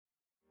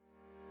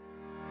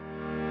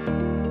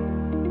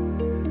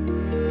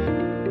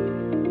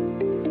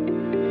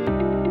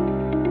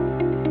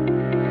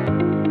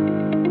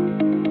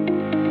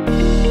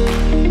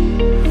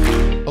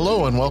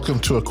and welcome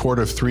to A Cord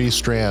of Three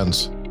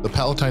Strands, the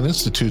Palatine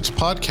Institute's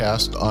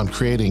podcast on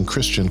creating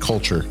Christian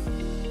culture.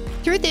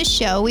 Through this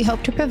show, we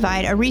hope to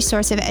provide a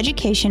resource of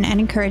education and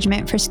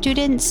encouragement for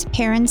students,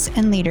 parents,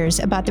 and leaders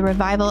about the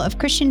revival of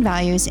Christian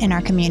values in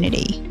our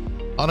community.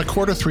 On A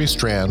Cord of Three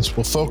Strands,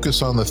 we'll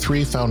focus on the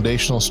three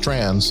foundational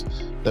strands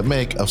that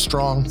make a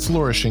strong,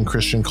 flourishing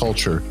Christian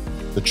culture: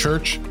 the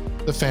church,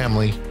 the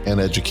family,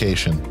 and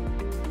education.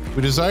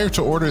 We desire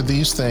to order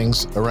these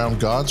things around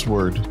God's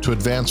Word to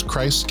advance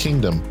Christ's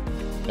kingdom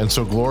and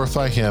so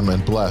glorify Him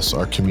and bless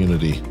our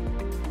community.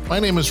 My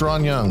name is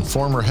Ron Young,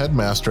 former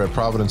headmaster at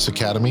Providence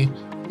Academy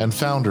and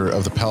founder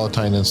of the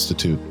Palatine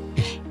Institute.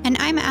 And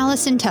I'm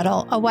Allison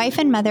Tuttle, a wife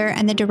and mother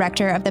and the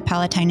director of the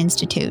Palatine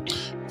Institute.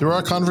 Through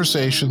our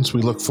conversations,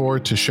 we look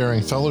forward to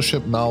sharing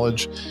fellowship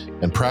knowledge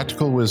and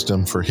practical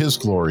wisdom for His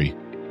glory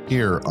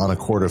here on A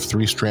Cord of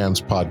Three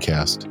Strands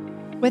podcast.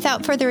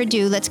 Without further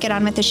ado, let's get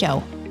on with the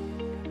show.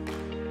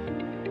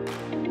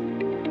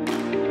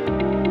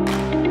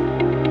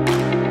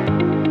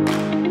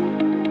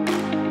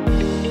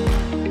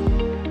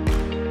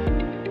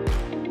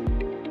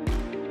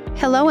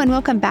 Hello and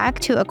welcome back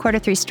to A Cord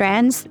of Three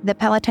Strands, the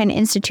Palatine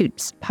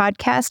Institute's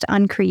podcast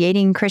on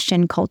creating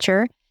Christian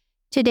culture.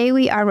 Today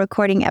we are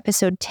recording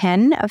episode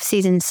 10 of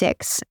season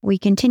 6. We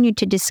continue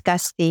to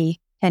discuss the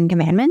 10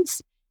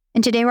 commandments,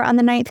 and today we're on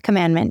the 9th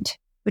commandment,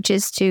 which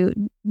is to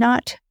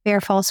not bear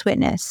false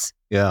witness.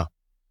 Yeah.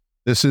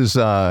 This is,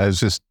 I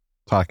was just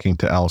talking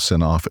to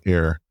Allison off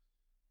air.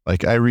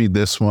 Like, I read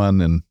this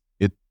one and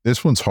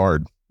this one's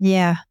hard.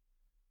 Yeah.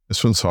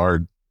 This one's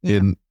hard.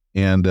 Yeah.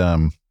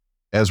 And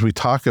as we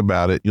talk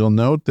about it, you'll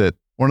note that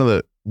one of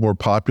the more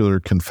popular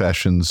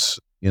confessions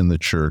in the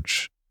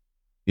church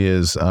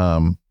is,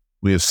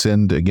 we have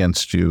sinned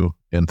against you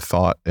in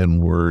thought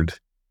and word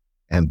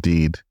and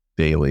deed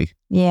daily.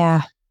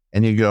 Yeah.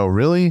 And you go,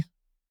 really?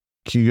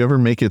 Can you ever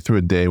make it through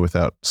a day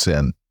without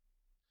sin?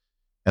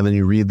 And then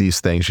you read these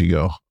things, you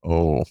go,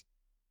 oh.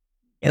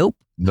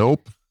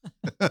 Nope.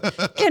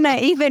 Can I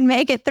even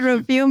make it through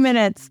a few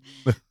minutes?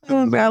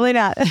 Probably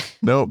not.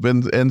 Nope.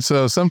 And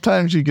so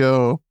sometimes you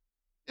go,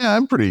 yeah,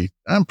 I'm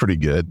pretty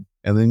good.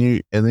 And then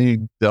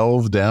you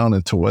delve down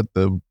into what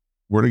the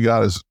Word of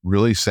God is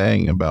really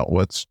saying about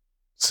what's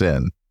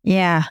sin.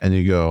 Yeah. And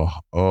you go,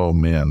 oh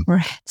man,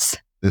 Rats.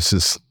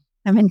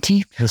 I'm in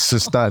deep. This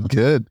is not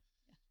good.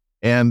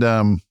 And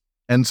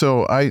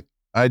so I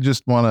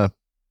just want to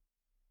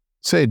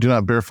say, do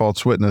not bear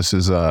false witness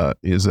it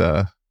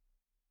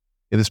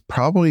is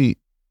probably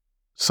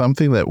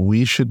something that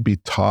we should be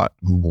taught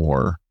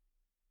more.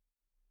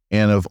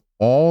 And of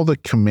all the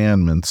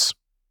commandments,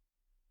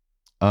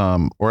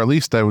 or at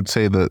least I would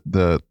say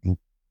the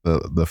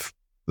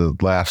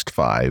last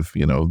five,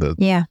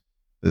 the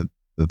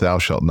thou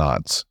shalt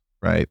nots,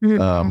 right?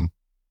 Mm-hmm.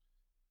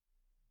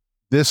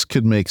 This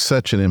could make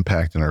such an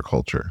impact in our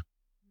culture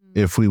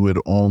if we would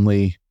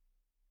only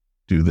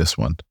do this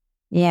one.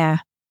 Yeah.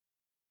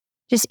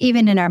 Just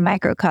even in our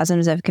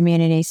microcosms of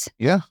communities.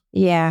 Yeah.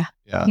 Yeah.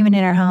 Even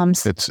in our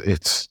homes.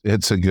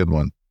 It's a good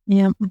one.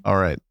 Yeah. All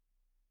right.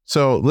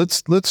 So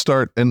let's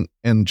start. And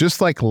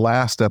just like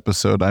last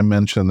episode, I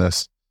mentioned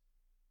this,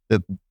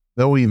 that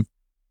though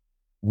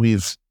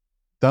we've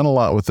done a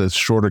lot with this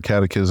shorter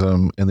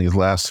catechism in these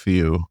last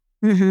few,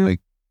 mm-hmm. like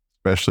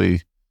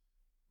especially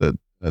the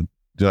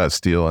do not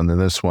steal, and then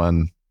this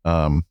one,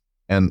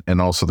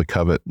 and also the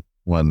covet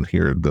one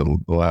here, the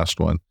last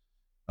one.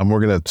 We're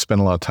going to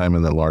spend a lot of time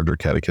in the larger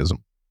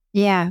catechism.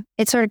 Yeah,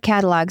 it sort of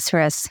catalogs for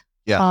us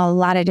a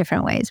lot of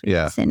different ways we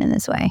can sin in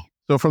this way.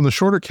 So from the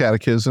shorter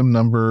catechism,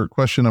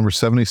 question number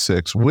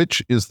 76,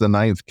 which is the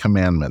 9th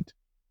commandment?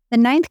 The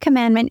 9th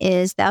commandment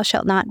is, thou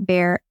shalt not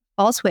bear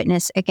false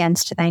witness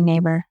against thy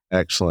neighbor.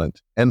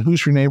 Excellent. And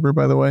who's your neighbor,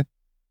 by the way?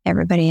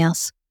 Everybody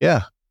else.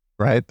 Yeah,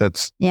 right?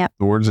 That's the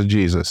words of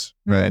Jesus,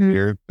 right?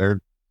 Mm-hmm.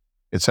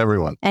 It's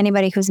everyone.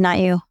 Anybody who's not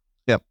you.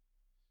 Yep.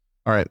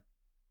 All right.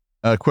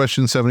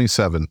 Question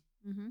 77.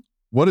 Mm-hmm.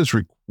 What is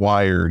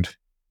required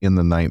in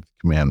the 9th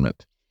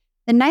commandment?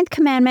 The 9th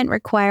commandment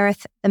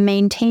requireth the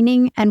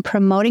maintaining and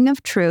promoting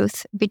of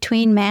truth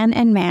between man,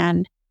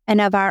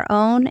 and of our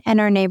own and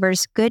our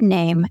neighbor's good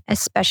name,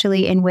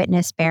 especially in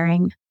witness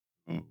bearing.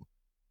 And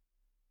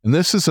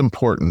this is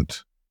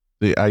important.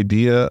 The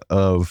idea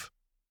of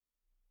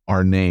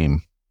our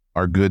name,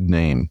 our good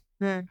name,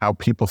 how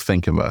people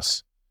think of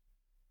us.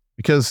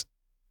 Because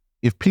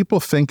if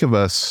people think of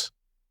us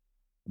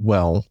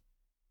well,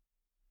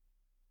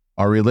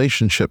 our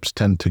relationships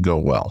tend to go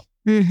well,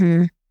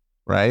 mm-hmm.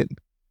 right?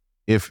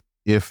 If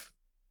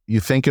you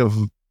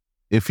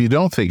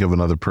don't think of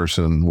another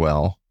person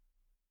well,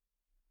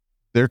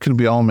 there can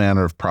be all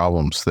manner of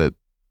problems that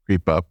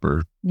creep up.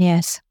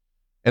 Yes.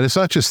 And it's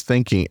not just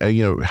thinking.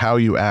 How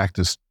you act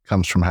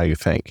comes from how you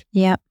think.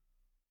 Yep.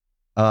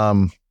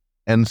 And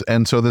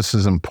so this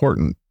is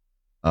important.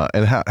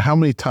 And how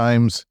many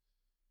times,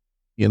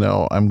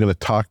 I'm going to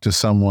talk to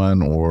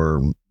someone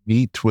or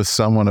meet with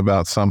someone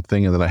about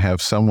something, and then I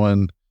have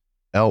someone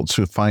else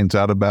who finds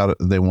out about it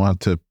and they want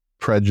to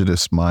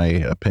prejudice my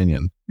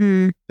opinion.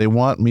 Mm. They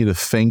want me to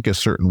think a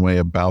certain way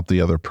about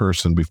the other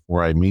person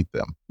before I meet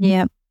them.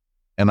 Yep.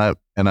 And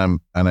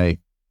I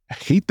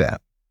hate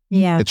that.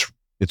 Yeah.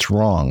 It's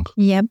wrong.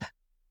 Yep.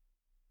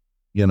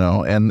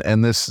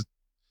 And this.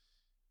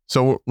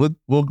 So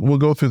we'll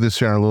go through this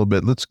here in a little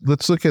bit.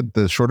 Let's look at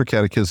the Shorter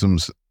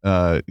Catechism's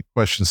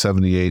question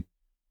 78.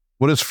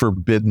 What is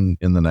forbidden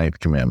in the ninth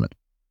commandment?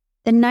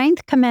 The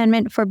ninth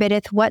commandment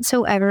forbiddeth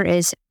whatsoever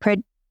is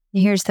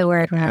here's the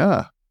word.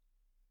 Yeah.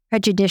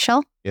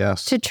 Prejudicial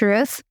Yes. to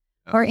truth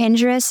or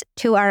injurious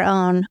to our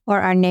own or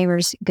our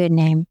neighbor's good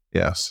name.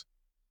 Yes.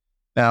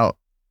 Now,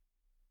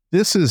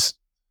 this is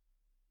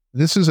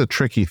a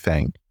tricky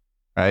thing,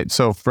 right?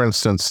 So, for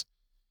instance,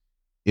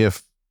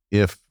 if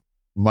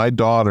my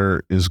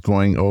daughter is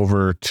going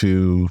over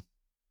to,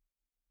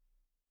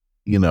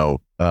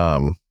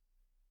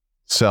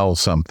 sell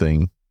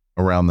something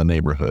around the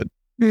neighborhood,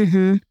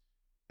 Mm-hmm.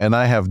 and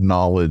I have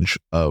knowledge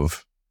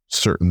of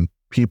certain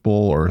people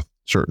or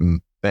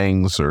certain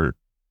things, or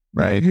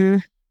right,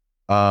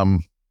 Mm-hmm.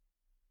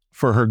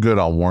 For her good,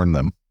 I'll warn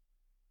them.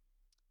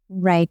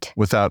 Right.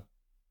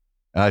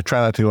 I try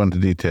not to go into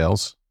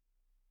details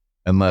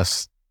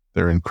unless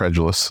they're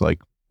incredulous. Like,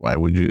 why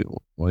would you?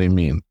 What do you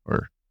mean?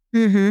 Or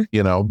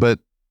Mm-hmm.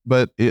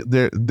 but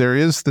there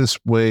is this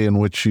way in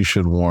which you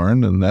should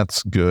warn, and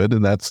that's good,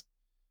 and that's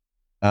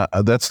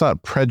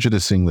not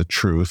prejudicing the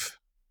truth.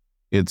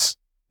 It's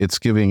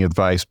giving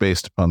advice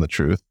based upon the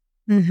truth.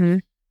 Mm-hmm.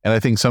 And I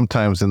think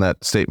sometimes in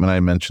that statement I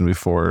mentioned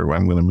before, where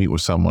I'm going to meet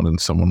with someone and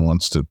someone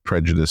wants to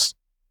prejudice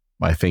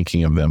my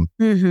thinking of them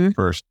Mm-hmm.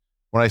 first.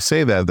 When I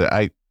say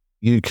that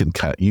you can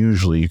kind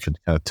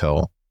of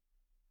tell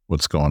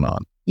what's going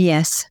on.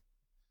 Yes.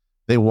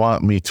 They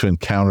want me to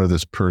encounter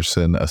this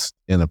person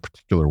in a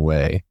particular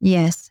way.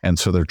 Yes. And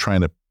so they're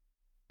trying to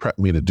prep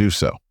me to do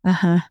so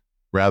Uh-huh.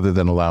 rather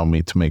than allow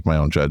me to make my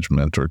own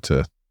judgment or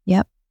to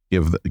Yep.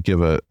 give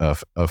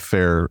a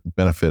fair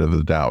benefit of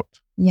the doubt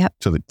Yep.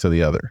 to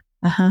the other.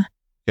 Uh-huh.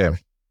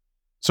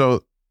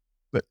 So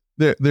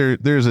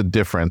there's a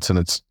difference, and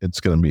it's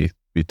going to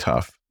be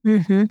tough.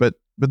 Mm-hmm. But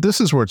this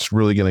is where it's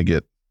really going to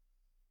get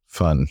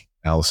fun,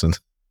 Allison.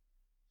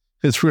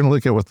 It's we're going to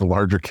look at what the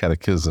larger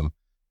catechism,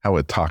 how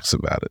it talks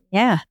about it.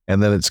 Yeah.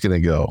 And then it's going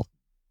to go,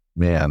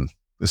 man,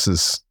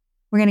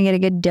 We're going to get a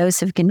good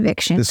dose of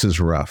conviction. this is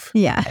rough.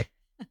 Yeah.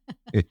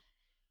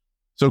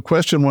 So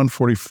question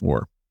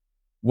 144,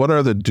 what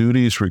are the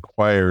duties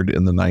required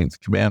in the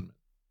ninth commandment?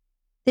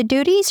 The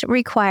duties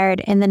required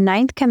in the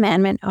ninth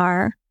commandment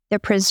are the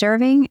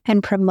preserving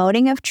and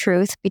promoting of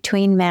truth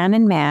between man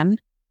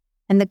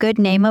and the good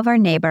name of our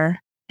neighbor,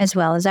 as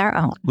well as our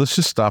own. Let's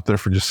just stop there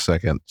for just a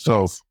second.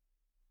 So, Yes.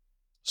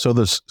 so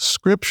the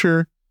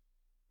scripture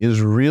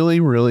is really,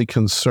 really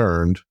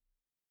concerned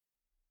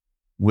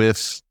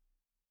with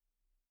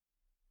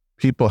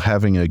people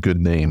having a good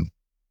name,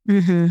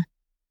 Mm-hmm.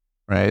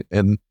 right?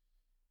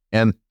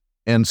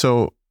 And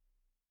so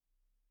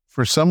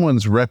for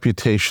someone's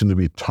reputation to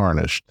be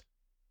tarnished,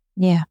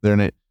 Yeah.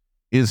 then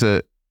is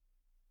a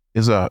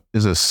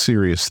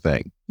serious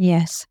thing.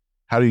 Yes.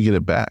 How do you get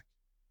it back?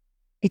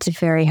 It's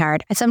very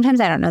hard. Sometimes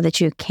I don't know that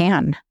you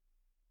can.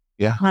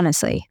 Yeah.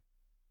 Honestly.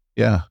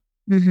 Yeah.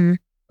 Mm-hmm.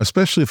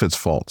 Especially if it's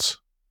false.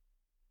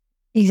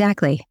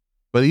 Exactly.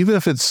 But even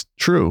if it's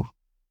true,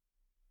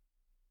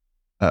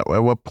 at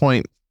what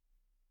point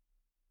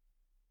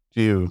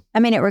do you? I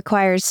mean, it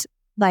requires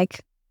like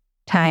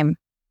time,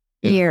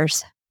 Yeah.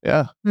 years.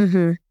 Yeah.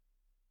 Mm-hmm.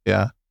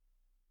 Yeah.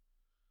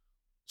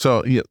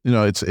 So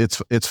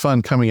it's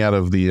fun coming out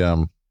of the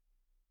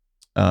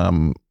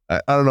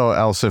I don't know,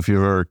 Alice, if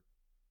you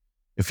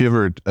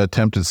ever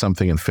attempted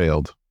something and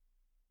failed,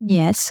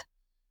 Yes.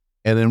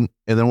 and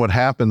then what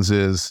happens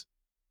is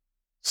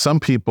some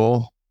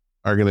people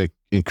are going to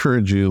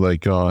encourage you,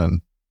 like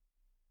going,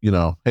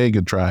 hey,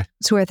 good try.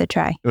 It's worth a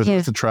try. It was Yeah.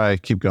 worth a try.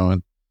 Keep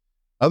going.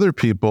 Other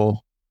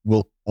people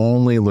will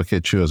only look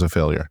at you as a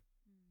failure.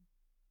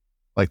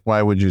 Like,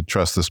 why would you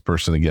trust this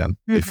person again?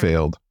 They Mhm.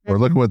 failed, or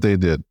look at what they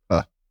did.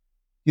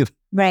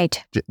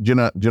 Right. Do you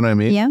know what I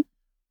mean? Yeah.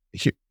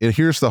 And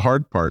here's the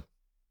hard part.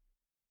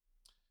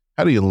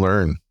 How do you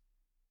learn?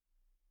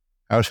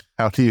 How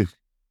do you,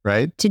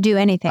 right? To do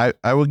anything.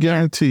 I will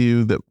guarantee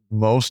you that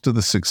most of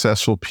the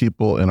successful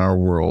people in our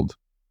world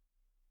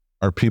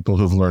are people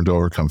who've learned to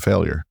overcome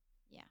failure.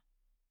 Yeah.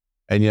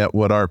 And yet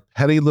what our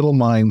petty little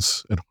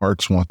minds and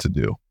hearts want to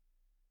do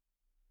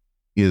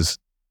is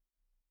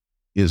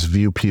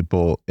view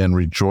people and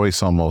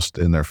rejoice almost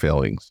in their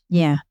failings.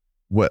 Yeah.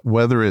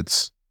 Whether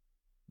it's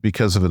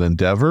because of an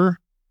endeavor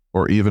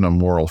or even a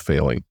moral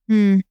failing,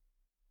 Mm.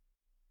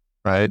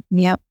 right?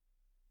 Yep.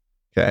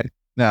 Okay.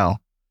 Now,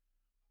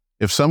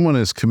 if someone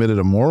has committed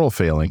a moral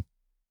failing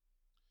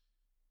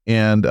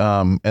and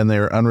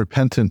they're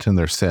unrepentant in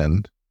their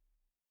sin,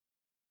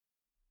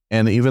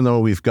 and even though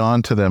we've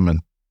gone to them and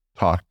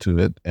talked to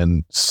it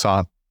and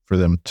sought for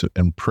them to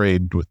and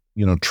prayed with,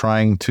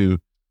 trying to,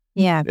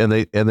 Yeah. and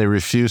they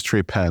refuse to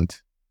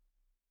repent,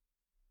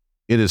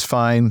 it is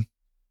fine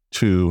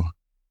to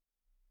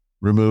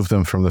remove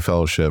them from the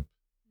fellowship,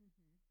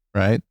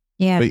 right?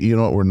 Yeah. But you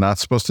know what we're not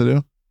supposed to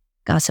do?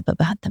 Gossip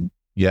about them.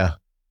 Yeah.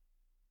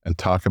 And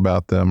talk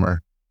about them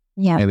or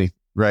Yeah.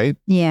 right?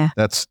 Yeah.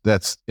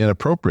 That's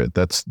inappropriate.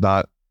 That's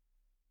not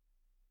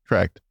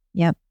correct.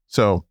 Yep.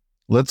 So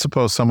let's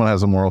suppose someone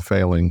has a moral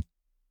failing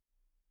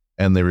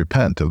and they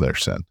repent of their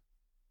sin.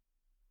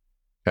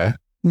 Okay.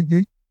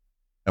 Mm-hmm.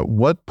 At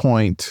what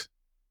point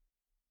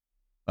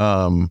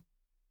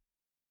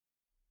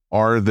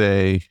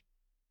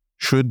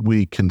should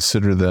we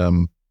consider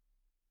them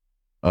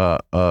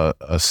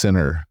a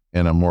sinner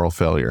and a moral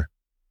failure?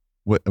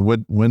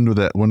 When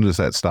does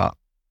that stop?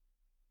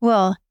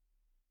 Well,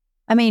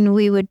 I mean,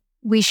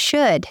 we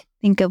should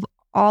think of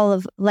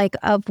of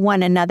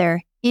one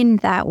another in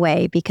that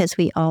way because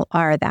we all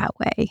are that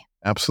way.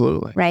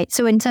 Absolutely. Right.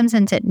 So in some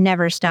sense, it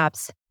never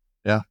stops.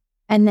 Yeah.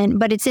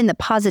 But it's in the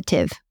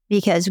positive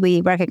because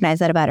we recognize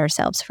that about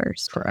ourselves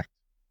first. Correct.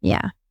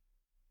 Yeah.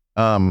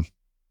 And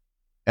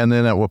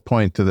then at what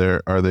point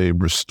are they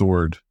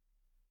restored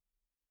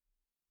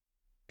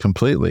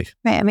completely?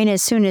 Right. I mean,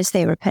 as soon as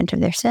they repent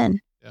of their sin.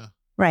 Yeah.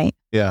 Right.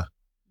 Yeah.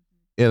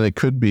 And it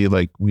could be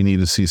like we need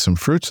to see some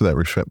fruits of that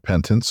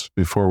repentance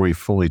before we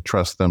fully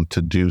trust them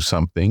to do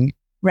something.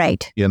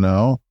 Right. You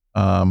know,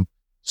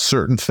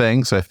 certain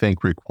things I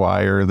think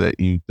require that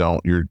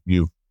you're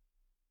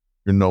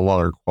no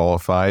longer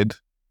qualified,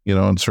 you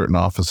know, in certain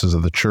offices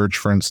of the church,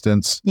 for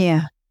instance.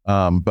 Yeah.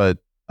 But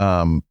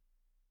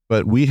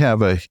we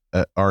have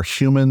our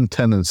human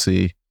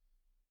tendency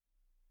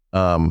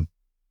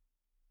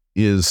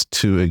is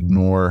to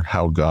ignore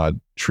how God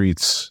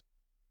treats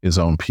his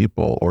own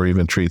people or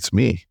even treats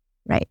me.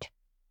 Right.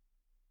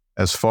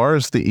 As far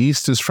as the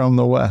east is from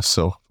the west,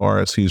 so far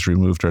as he's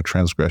removed our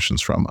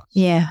transgressions from us.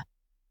 Yeah.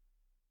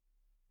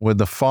 When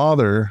the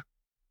Father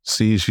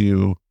sees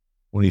you,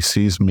 when he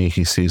sees me,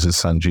 he sees his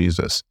son,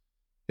 Jesus.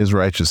 His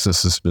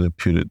righteousness has been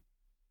imputed.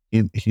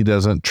 He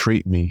doesn't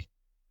treat me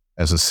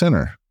as a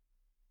sinner.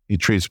 He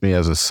treats me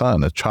as a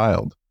son, a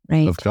child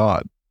of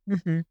God.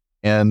 Mm-hmm.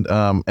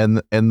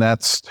 And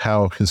that's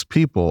how his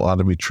people ought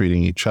to be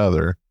treating each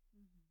other.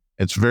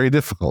 It's very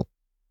difficult.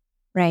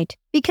 Right.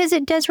 Because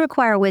it does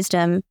require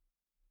wisdom,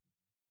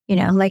 you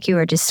know, like you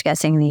were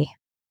discussing the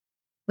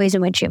ways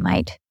in which you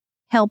might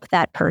help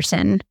that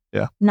person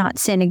not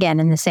sin again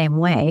in the same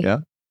way. Yeah.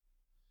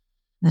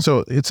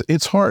 So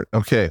it's hard.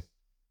 Okay.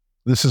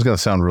 This is going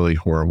to sound really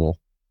horrible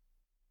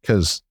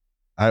because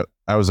I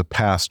was a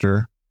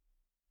pastor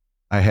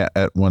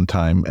at one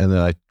time and then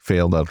I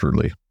failed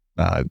utterly.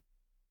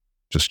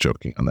 Just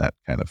joking on that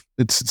kind of.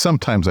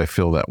 Sometimes I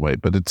feel that way,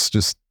 but it's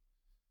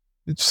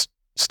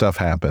stuff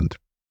happened.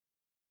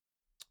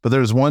 But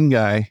there's one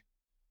guy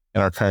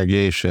in our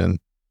congregation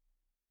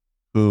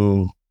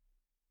who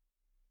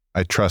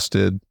I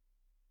trusted.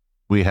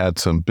 We had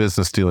some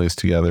business dealings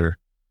together.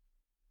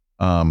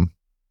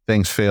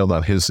 Things failed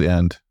on his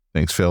end.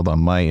 Things failed on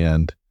my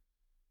end.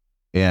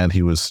 And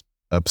he was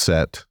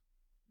upset.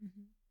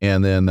 Mm-hmm.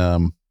 And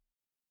then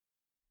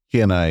he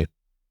and I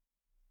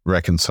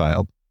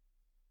reconciled.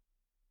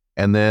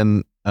 And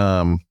then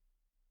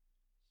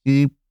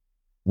he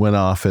went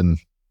off and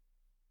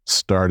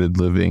started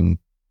living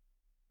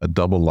a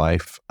double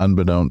life,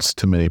 unbeknownst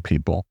to many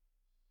people.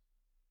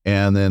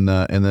 And then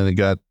it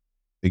got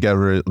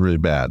really, really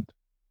bad.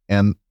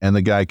 And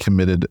the guy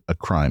committed a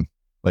crime,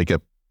 like a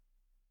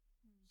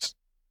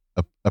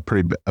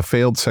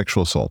failed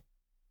sexual assault.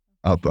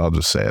 I'll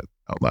just say it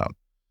out loud.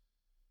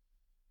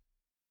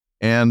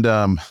 And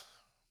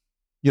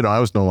you know, I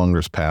was no longer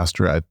his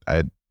pastor.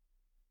 I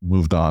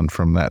moved on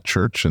from that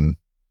church, and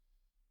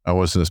I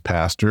wasn't his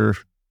pastor.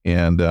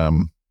 And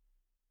but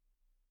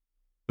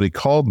he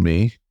called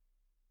me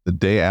the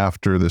day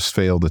after this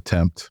failed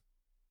attempt,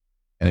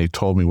 and he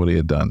told me what he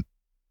had done.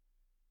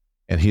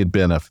 And he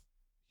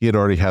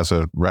already has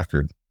a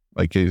record,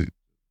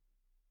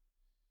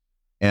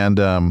 and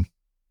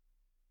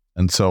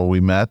so we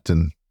met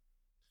and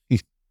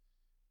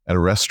at a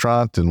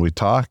restaurant, and we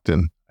talked,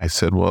 and I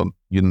said, well,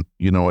 you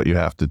know what you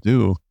have to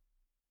do.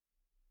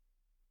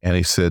 And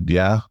he said,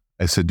 yeah.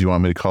 I said, do you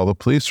want me to call the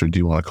police or do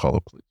you want to call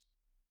the police?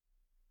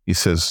 He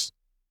says,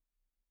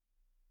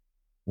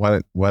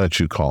 why don't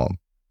you call them?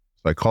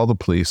 So I called the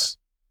police.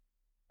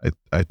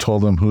 I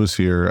told them who was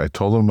here. I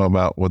told them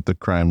about what the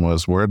crime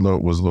was, where it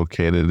was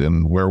located,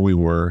 and where we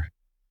were.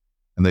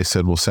 And they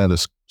said, we'll send a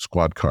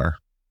squad car.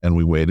 And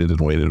we waited and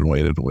waited and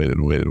waited and waited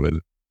and waited and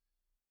waited.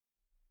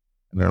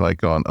 And they're like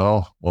going,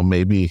 oh, well,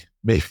 maybe,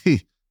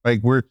 like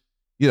we're,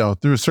 you know,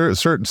 through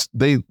certain,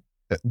 the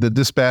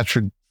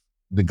dispatcher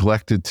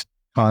neglected to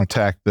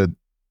contact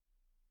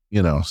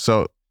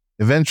so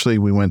eventually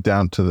we went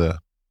down to the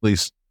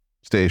police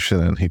station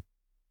and he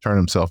turned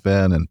himself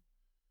in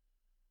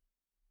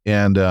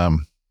and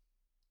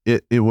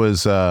it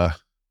was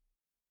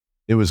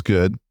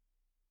good.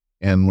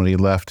 And when he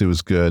left, it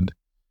was good.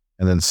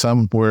 And then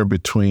somewhere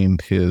between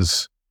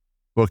his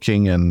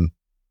booking and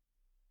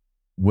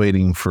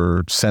waiting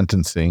for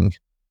sentencing,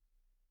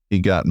 he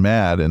got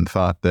mad and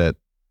thought that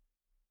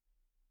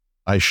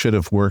I should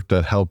have worked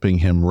at helping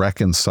him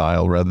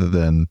reconcile rather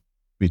than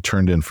be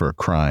turned in for a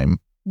crime.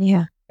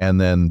 Yeah. and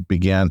then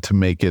began to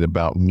make it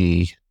about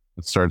me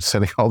and started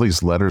sending all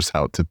these letters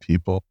out to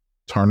people,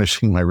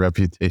 tarnishing my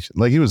reputation.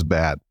 Like, he was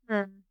bad.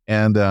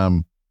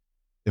 And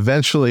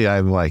eventually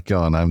I'm like,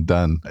 going, I'm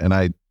done. And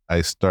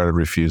I started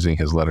refusing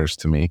his letters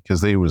to me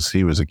because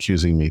he was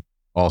accusing me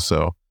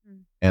also.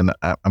 And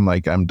I'm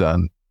like, I'm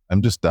done.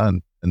 I'm just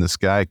done. And this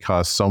guy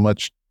caused so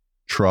much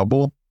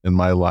trouble in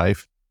my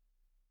life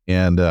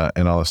and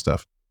all this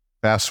stuff.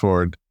 Fast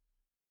forward,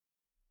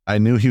 I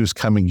knew he was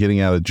getting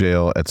out of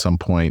jail at some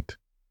point.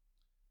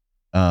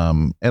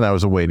 And I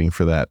was waiting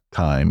for that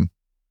time.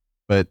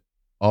 But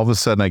all of a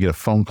sudden I get a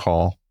phone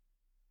call.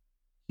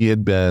 He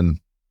had been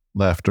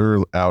left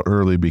out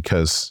early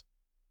because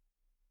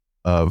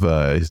of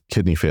his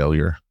kidney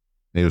failure.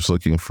 He was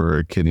looking for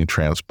a kidney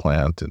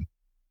transplant, and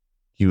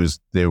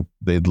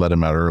they'd let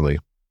him out early.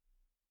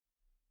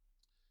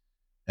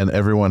 And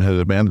everyone had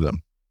abandoned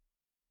him.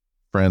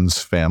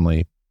 Friends,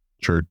 family,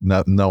 church,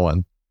 no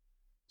one.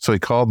 So he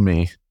called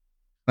me,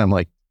 and I'm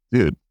like,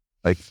 dude,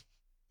 like,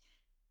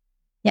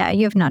 yeah,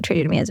 you have not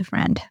treated me as a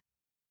friend.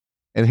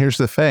 And here's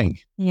the thing.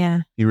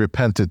 Yeah. He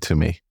repented to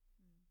me.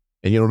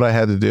 And you know what I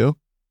had to do?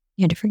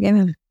 You had to forgive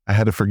him. I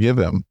had to forgive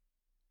him.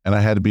 And I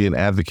had to be an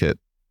advocate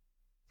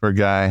for a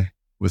guy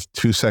with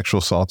 2 sexual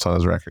assaults on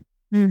his record.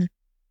 You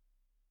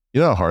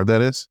know how hard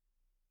that is?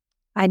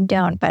 I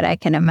don't, but I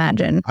can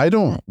imagine. I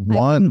don't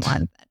want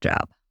that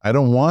job. I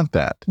don't want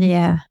that.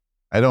 Yeah.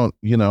 I don't,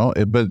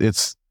 but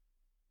it's,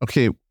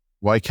 okay,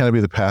 why can't I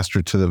be the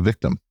pastor to the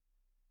victim?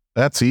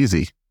 That's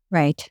easy.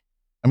 Right.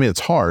 I mean,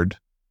 it's hard,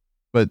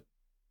 but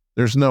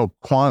there's no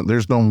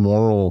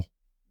moral.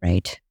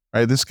 Right.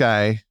 This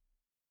guy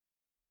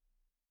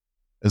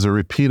is a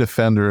repeat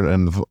offender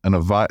and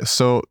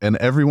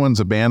everyone's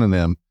abandoned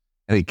him,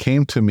 and he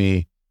came to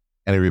me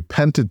and he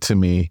repented to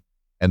me,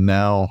 and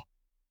now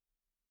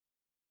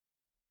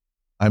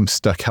I'm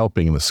stuck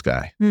helping this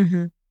guy.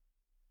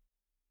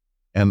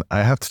 And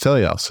I have to tell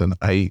you, Allison,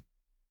 I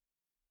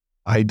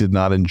did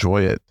not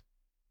enjoy it.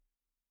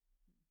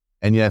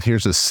 And yet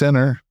here's a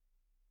sinner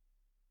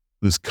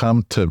who's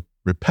come to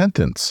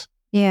repentance.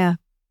 Yeah.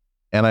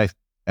 And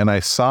I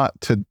sought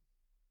to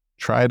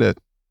try to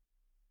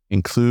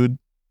include,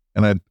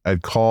 and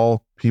I'd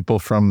call people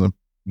from the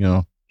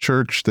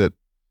church that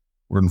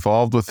were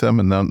involved with them,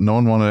 and no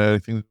one wanted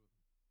anything.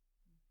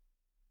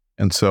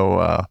 And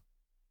so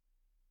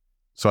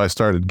I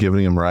started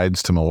giving him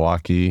rides to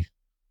Milwaukee,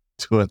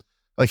 to it.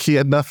 Like, he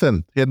had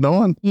nothing. He had no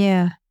one.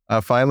 Yeah.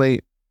 Finally,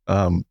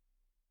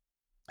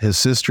 his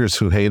sisters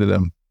who hated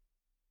him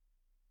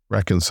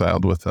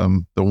reconciled with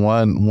him. The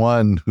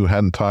one who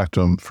hadn't talked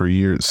to him for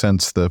years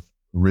since the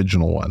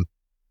original one.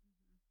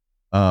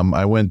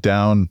 I went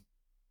down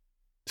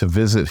to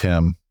visit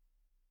him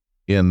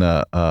in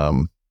a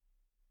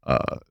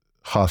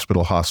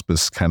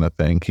hospice kind of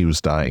thing. He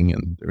was dying,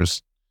 and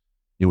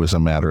it was a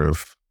matter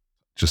of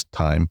just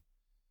time.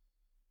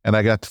 And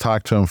I got to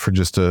talk to him for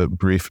just a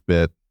brief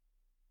bit.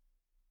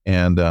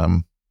 And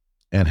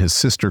his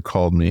sister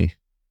called me,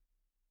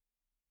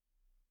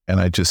 and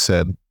I just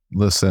said,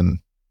 listen,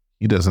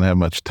 he doesn't have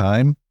much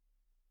time.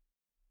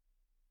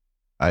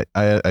 I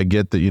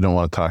get that you don't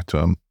want to talk to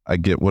him. I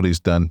get what he's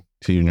done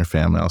to you and your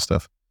family and all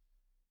stuff.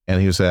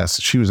 And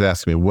she was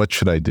asking me, what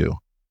should I do?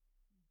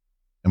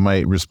 And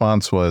my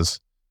response was,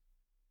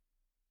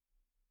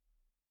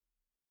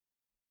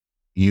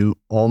 you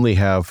only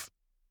have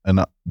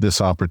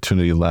this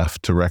opportunity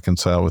left to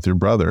reconcile with your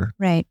brother.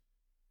 Right.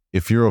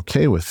 If you're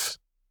okay with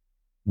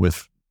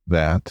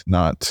that,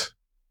 not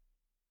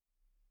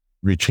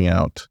reaching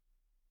out,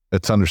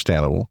 it's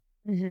understandable.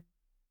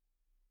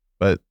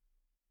 But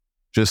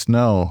just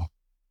know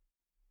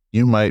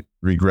you might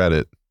regret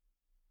it.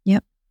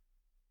 Yep.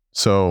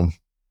 So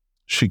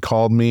she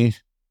called me,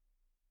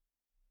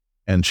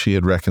 and she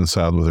had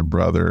reconciled with her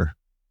brother.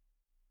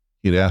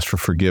 He'd asked for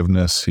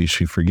forgiveness.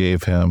 She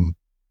forgave him.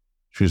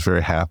 She was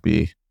very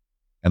happy,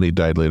 and he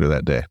died later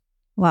that day.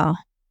 Wow.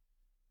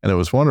 And it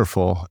was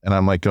wonderful. And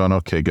I'm like going,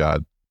 okay,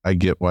 God, I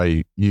get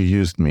why you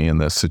used me in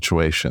this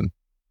situation.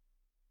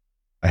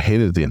 I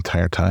hated it the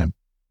entire time.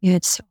 Yeah,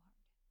 it's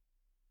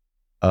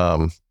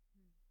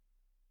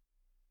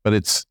but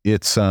it's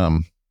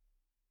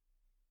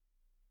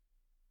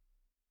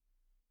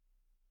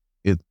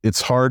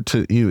hard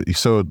to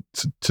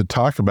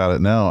talk about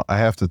it now. I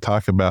have to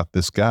talk about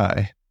this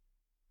guy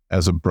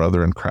as a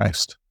brother in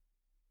Christ,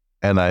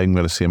 and I'm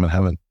going to see him in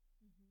heaven.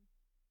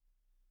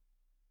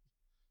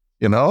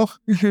 And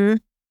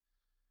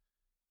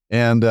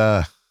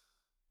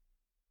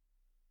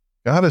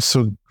God is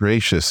so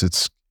gracious.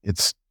 It's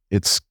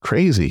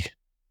crazy.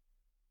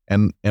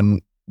 And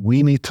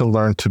we need to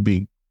learn to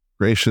be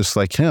gracious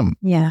like him.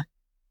 Yeah.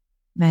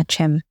 Match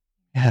him.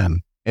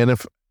 Man. And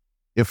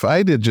if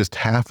I did just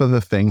half of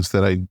the things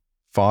that I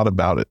thought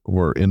about it,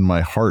 or in my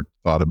heart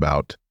thought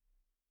about,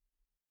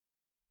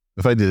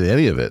 if I did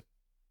any of it,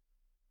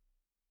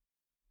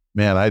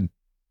 man,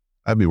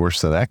 I'd be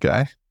worse than that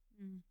guy.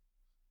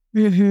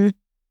 There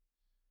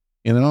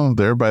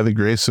by the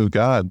grace of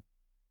God.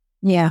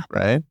 Yeah.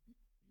 Right.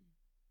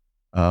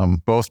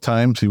 Both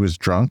times he was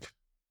drunk.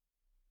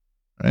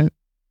 Right.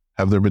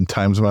 Have there been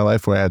times in my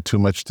life where I had too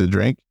much to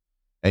drink,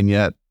 and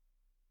yet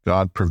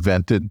God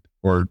prevented,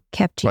 or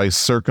Kept you. by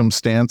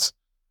circumstance,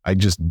 I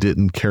just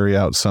didn't carry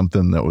out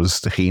something that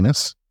was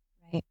heinous?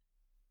 Right.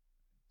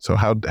 So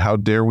how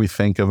dare we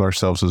think of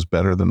ourselves as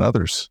better than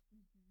others?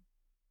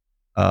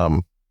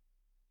 And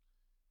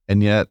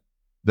yet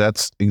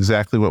that's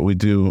exactly what we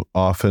do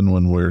often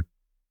when we're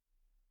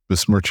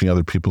besmirching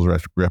other people's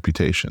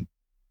reputation.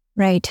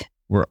 Right.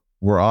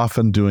 We're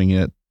often doing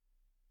it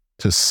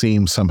to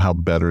seem somehow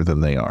better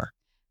than they are.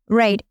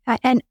 Right.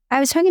 And I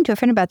was talking to a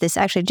friend about this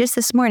actually just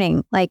this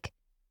morning. Like,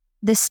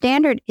 the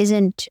standard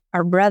isn't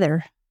our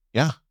brother.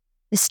 Yeah.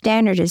 The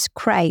standard is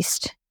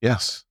Christ.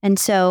 Yes. And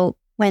so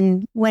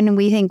when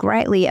we think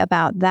rightly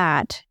about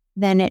that,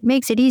 then it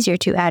makes it easier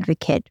to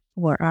advocate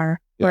for our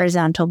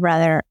horizontal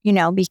brother,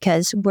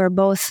 because we're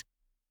both,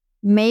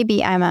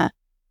 maybe I'm a,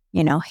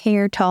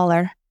 hair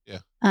taller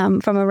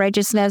from a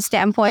righteousness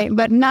standpoint,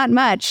 but not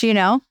much,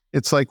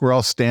 It's like we're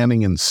all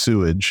standing in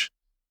sewage,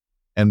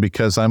 and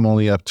because I'm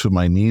only up to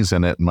my knees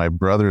in it and my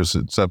brother's,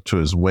 it's up to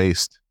his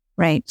waist.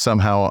 Right.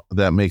 Somehow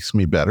that makes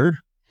me better.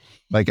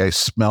 Like I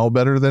smell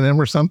better than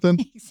him or something.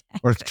 Exactly.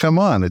 Or come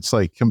on, it's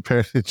like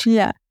compared to,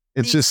 Yeah.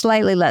 it's just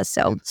slightly less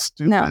so. It's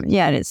stupid. No,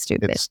 yeah, it is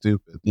stupid. It's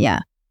stupid.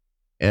 Yeah.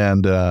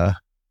 And,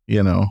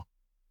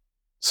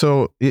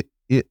 so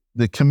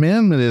the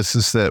commandment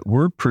is that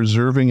we're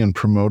preserving and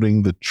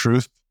promoting the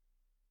truth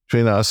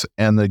between us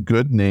and the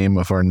good name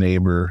of our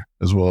neighbor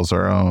as well as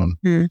our own.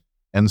 Hmm.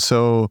 And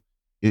so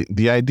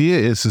the idea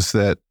is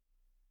that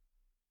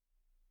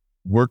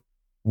we're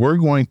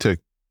going to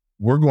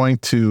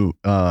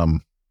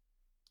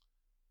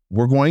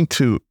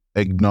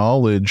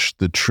acknowledge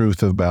the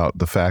truth about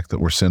the fact that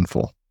we're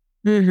sinful.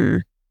 Mm-hmm.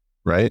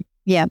 Right?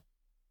 Yeah.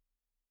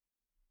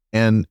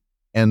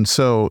 And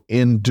so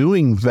in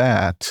doing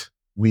that,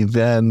 we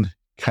then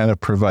kind of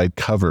provide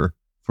cover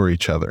for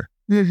each other.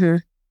 Mm-hmm.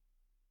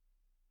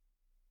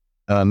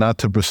 Not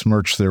to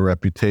besmirch their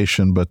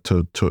reputation, but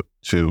to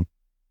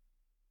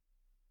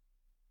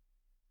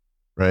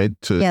right?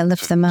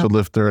 Lift them up. To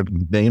lift their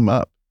name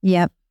up.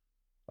 Yep.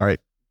 All right.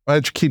 Why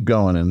don't you keep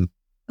going? And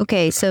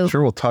okay, so I'm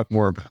sure we'll talk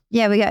more about.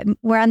 Yeah,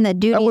 we're on the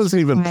duties. I wasn't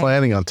even required.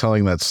 planning on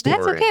telling that story.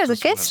 That's okay. It was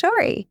a good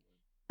story.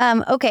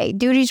 Okay,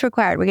 duties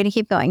required. We're going to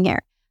keep going here.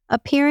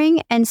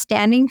 Appearing and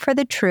standing for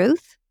the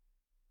truth,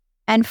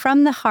 and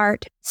from the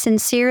heart,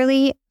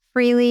 sincerely,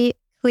 freely,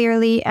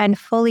 clearly, and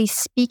fully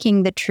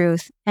speaking the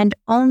truth, and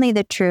only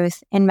the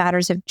truth in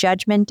matters of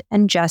judgment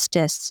and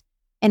justice,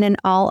 and in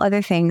all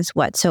other things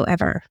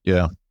whatsoever.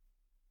 Yeah.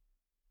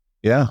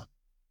 Yeah.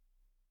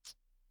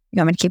 You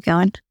want me to keep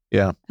going?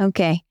 Yeah.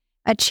 Okay.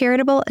 A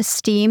charitable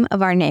esteem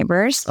of our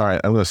neighbors. All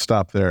right. I'm going to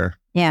stop there.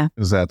 Yeah.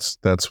 Because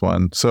that's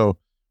one. So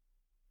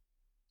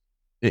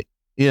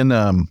in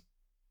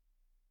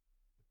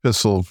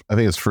epistle, I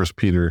think it's 1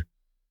 Peter,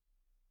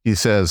 he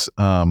says,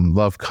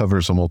 love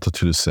covers a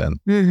multitude of sin.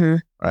 Mm-hmm.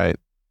 Right.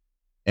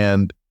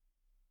 And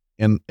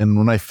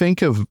when I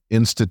think of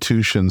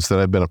institutions that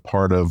I've been a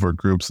part of, or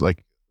groups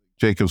like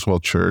Jacob's Well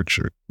Church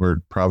or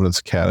Providence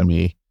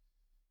Academy,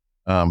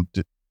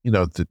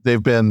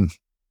 they've been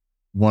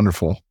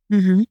wonderful.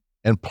 Mm-hmm.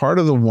 And part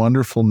of the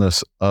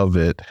wonderfulness of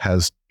it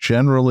has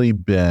generally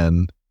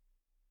been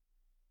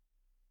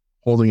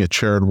holding a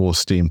charitable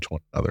esteem to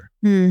one another.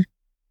 Mm.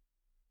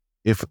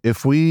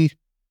 If we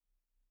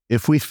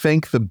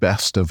think the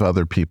best of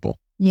other people,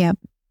 Yep.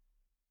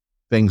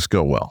 things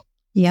go well.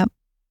 Yep.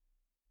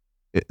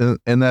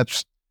 And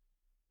that's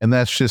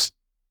just,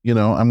 I'm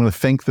going to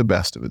think the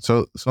best of it.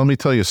 So let me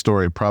tell you a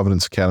story,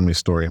 Providence Academy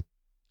story.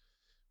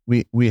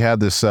 We had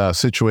this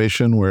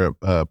situation where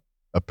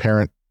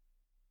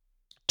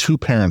two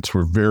parents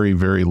were very,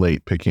 very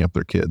late picking up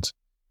their kids,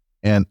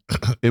 and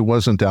it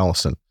wasn't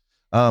Allison.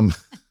 I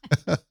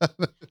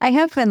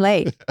have been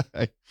late.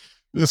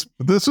 They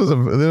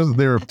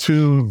were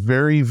two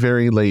very,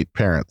 very late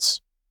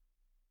parents,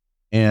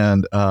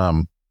 and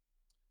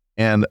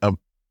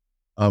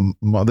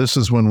this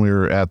is when we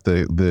were at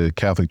the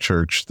Catholic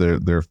Church,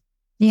 their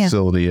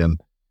facility, and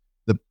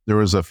there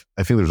was I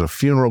think there was a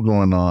funeral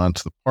going on.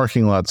 So the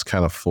parking lot's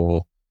kind of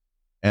full,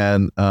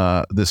 and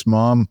this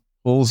mom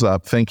pulls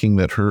up thinking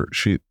that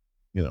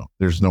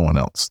there's no one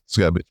else. It's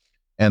got to be,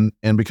 and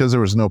because there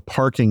was no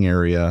parking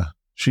area,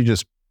 she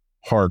just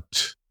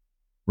parked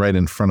right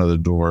in front of the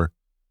door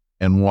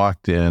and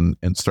walked in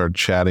and started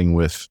chatting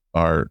with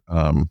our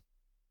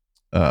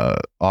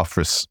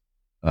office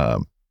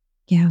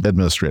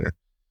administrator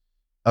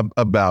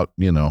about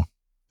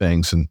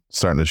things, and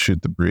starting to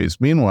shoot the breeze.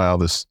 Meanwhile,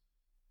 this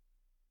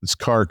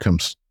car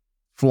comes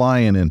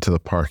flying into the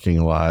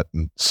parking lot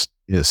and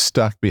is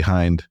stuck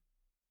behind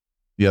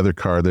the other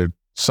car. Their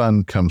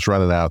son comes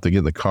running out. They get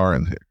in the car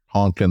and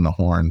honking the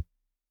horn,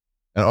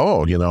 and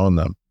and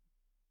the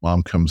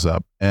mom comes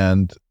up,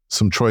 and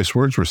some choice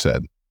words were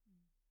said,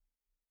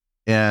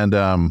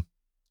 and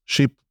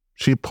she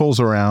pulls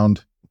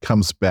around,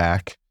 comes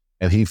back,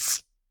 and he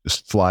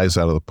just flies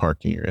out of the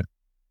parking area.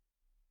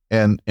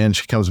 And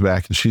she comes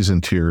back and she's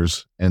in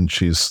tears, and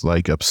she's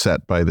like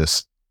upset by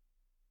this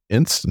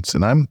instance.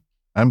 And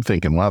I'm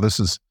thinking, wow, this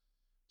is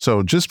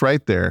So just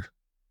right there,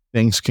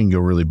 things can go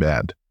really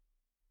bad,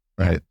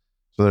 right?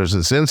 So there's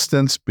this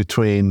instance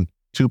between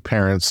two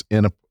parents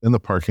in the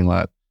parking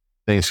lot.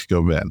 Things could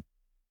go bad.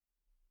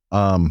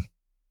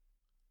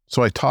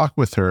 So I talk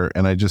with her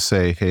and I just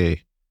say,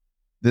 hey,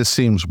 this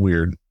seems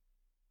weird.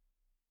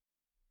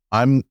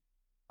 I'm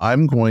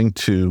going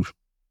to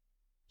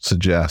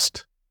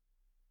suggest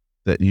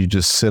that you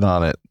just sit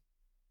on it.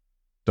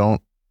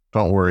 Don't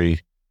worry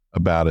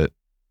about it.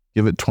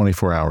 Give it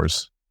 24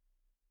 hours.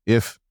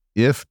 If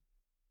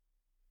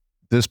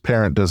this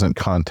parent doesn't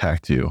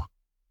contact you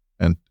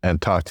and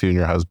talk to you and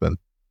your husband,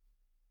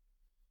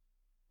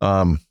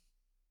 by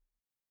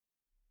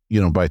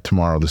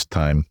tomorrow this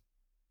time,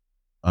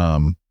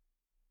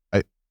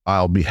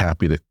 I'll be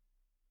happy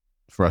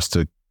for us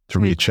to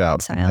reach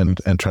out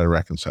and try to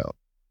reconcile.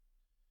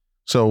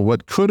 So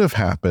what could have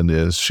happened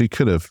is she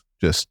could have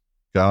just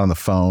got on the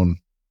phone.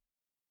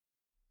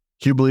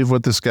 Can you believe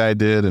what this guy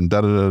did? And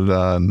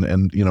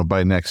and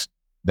by next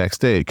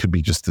day it could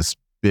be just this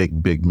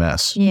big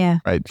mess. Yeah.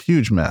 Right.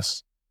 Huge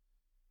mess.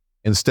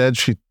 Instead,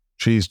 she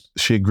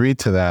agreed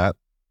to that,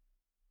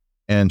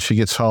 and she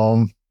gets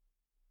home,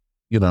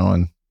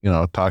 and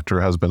talked to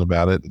her husband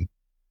about it,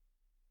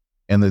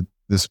 and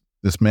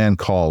this man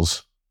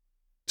calls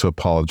to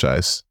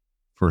apologize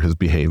for his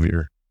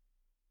behavior.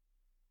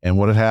 And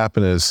what had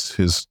happened is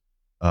his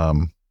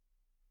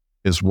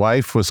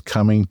wife was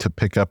coming to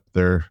pick up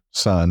their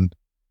son,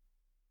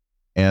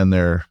 and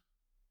their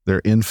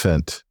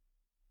infant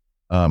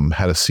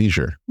had a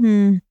seizure.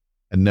 It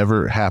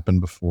never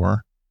happened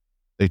before.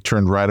 They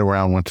turned right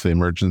around, went to the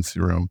emergency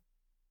room,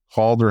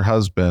 called her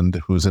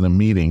husband, who was in a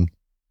meeting,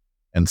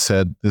 and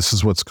said, "This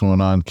is what's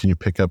going on. Can you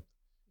pick up?"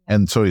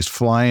 And so he's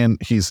flying.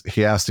 He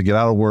has to get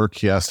out of work.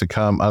 He has to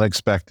come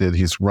unexpected.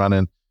 He's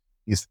running.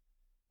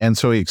 And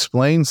so he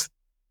explains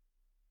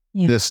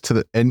this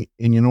to and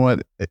you know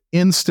what?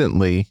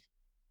 Instantly,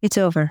 it's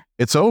over.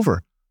 It's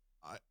over.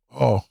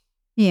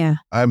 Yeah.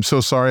 I'm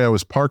so sorry I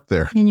was parked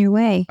there. In your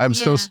way.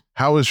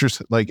 How is your,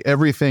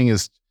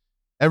 everything's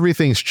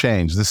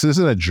changed. This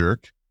isn't a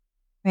jerk.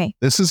 Right.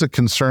 This is a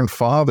concerned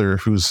father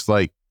who's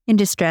in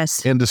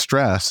distress.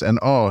 And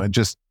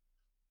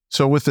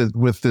so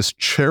with this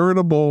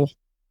charitable,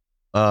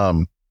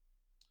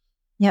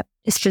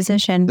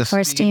 disposition or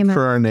esteem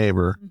for our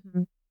neighbor,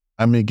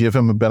 I'm going to give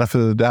him a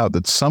benefit of the doubt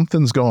that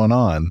something's going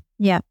on.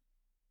 Yeah.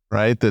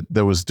 Right.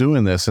 That was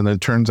doing this. And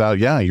it turns out,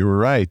 yeah, you were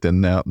right.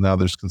 And now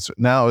there's concern.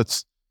 Now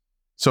it's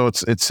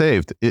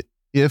saved.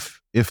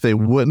 If they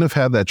wouldn't have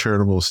had that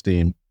charitable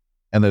esteem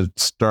and it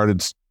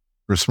started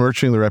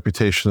besmirching the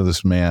reputation of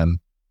this man,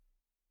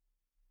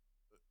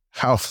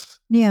 how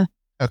could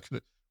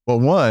it? Well,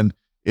 one,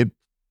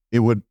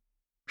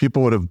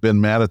 people would have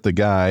been mad at the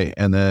guy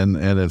and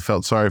it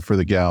felt sorry for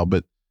the gal.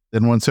 But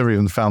then once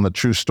everyone found the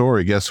true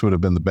story, guess who would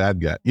have been the bad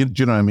guy? Do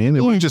you know what I mean?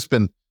 It would have just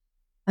been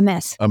a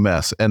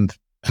mess. And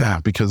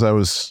because I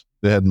was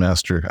the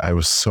headmaster, I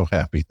was so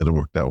happy that it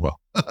worked out well,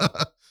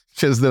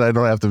 because then I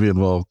don't have to be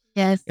involved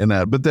in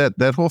that. But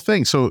that whole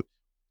thing. So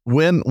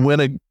when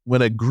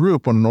a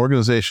group, when an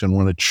organization,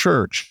 when a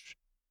church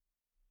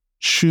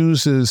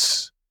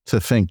chooses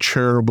to think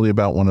charitably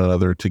about one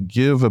another, to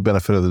give a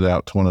benefit of the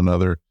doubt to one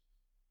another,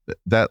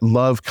 that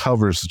love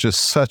covers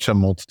just such a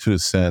multitude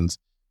of sins.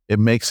 It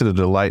makes it a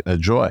delight and a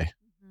joy.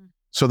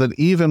 So that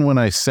even when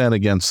I sin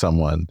against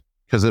someone,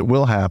 because it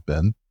will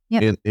happen,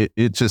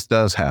 it just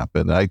does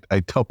happen. I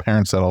tell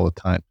parents that all the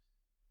time.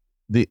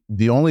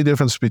 The only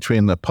difference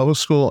between the public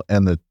school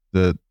and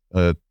the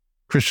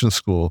Christian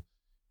school,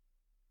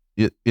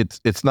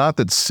 it's not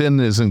that sin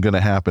isn't going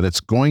to happen.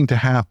 It's going to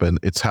happen.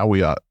 It's how we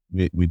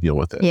deal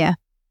with it. Yeah.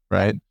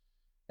 Right.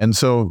 And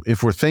so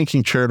if we're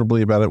thinking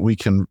charitably about it,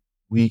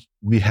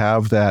 we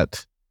have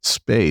that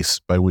space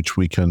by which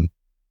we can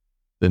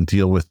then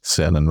deal with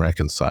sin and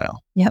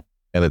reconcile. Yep.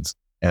 And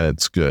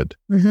it's good.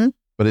 Mm-hmm.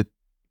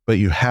 But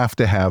you have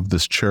to have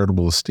this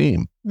charitable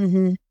esteem.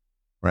 Mm-hmm.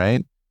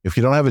 Right? If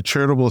you don't have a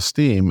charitable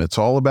esteem, it's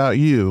all about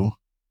you.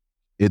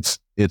 It's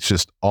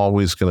just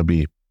always going to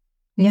be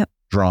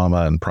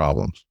drama and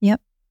problems.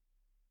 Yep.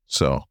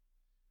 So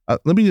I'll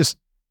just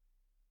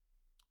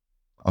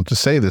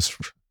say this.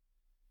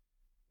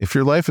 If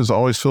your life is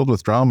always filled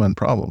with drama and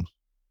problems,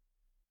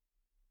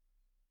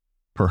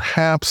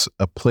 perhaps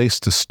a place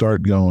to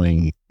start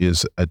going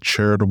is a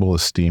charitable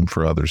esteem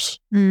for others.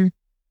 That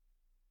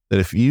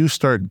if you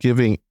start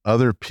giving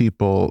other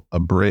people a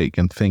break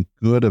and think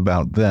good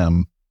about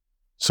them,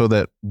 so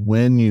that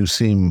when you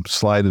seem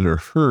slighted or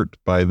hurt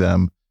by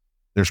them,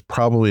 there's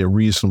probably a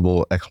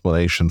reasonable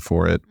explanation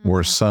for it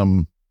or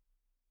some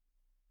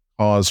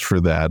cause for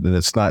that. And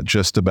it's not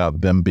just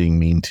about them being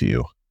mean to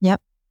you.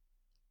 Yep.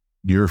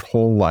 Your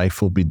whole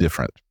life will be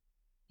different.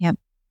 Yep.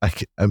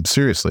 I'm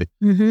seriously.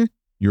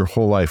 Your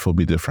whole life will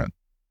be different.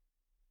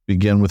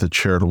 Begin with a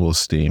charitable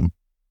esteem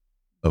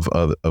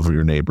of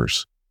your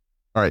neighbors.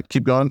 All right,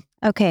 keep going.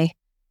 Okay.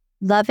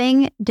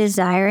 Loving,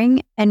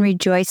 desiring, and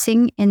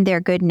rejoicing in their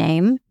good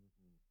name,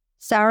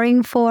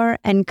 sorrowing for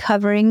and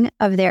covering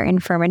of their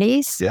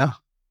infirmities. Yeah.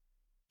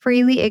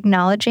 Freely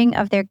acknowledging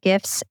of their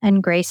gifts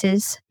and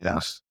graces.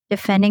 Yes.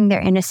 defending their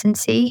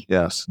innocency.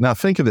 Yes. Now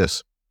think of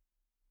this.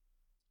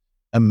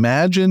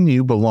 Imagine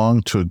you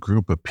belong to a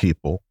group of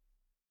people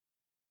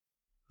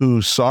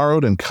who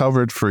sorrowed and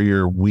covered for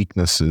your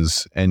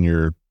weaknesses and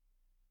your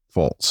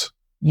faults,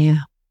 Yeah.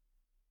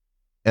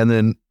 and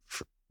then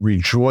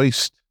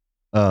rejoiced,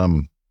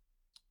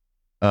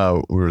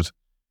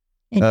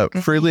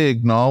 freely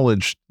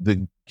acknowledged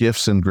the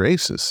gifts and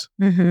graces.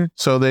 Mm-hmm.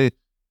 So they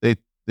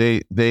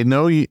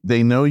know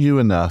you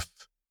enough,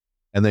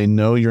 and they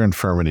know your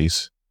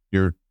infirmities.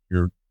 You're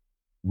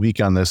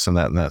weak on this and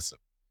that and that,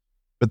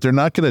 but they're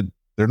not gonna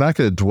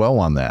dwell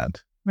on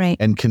that Right.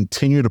 and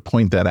continue to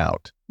point that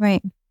out.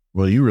 Right.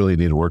 Well, you really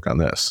need to work on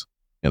this.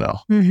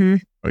 Mm-hmm.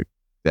 Like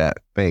that.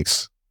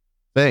 Thanks.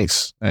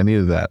 I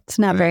needed that. It's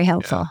not very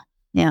helpful.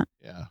 Yeah.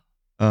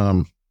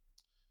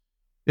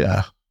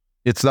 Yeah.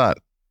 It's not.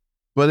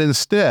 But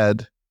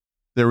instead,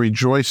 they're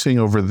rejoicing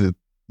over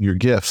your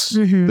gifts,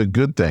 Mhm. the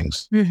good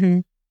things, Mm-hmm.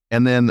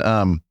 and then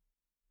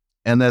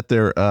and that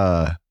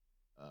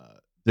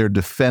they're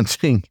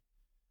defending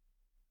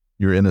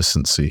your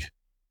innocency.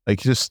 Like,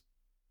 just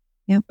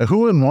who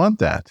wouldn't want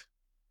that?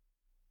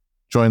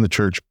 Join the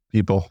church,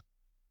 people.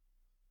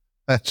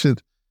 That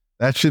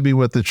should be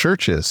what the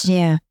church is.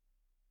 Yeah.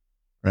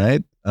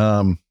 Right?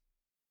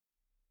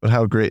 But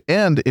how great.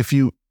 And if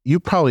you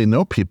probably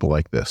know people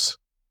like this,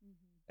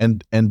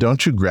 and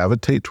don't you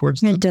gravitate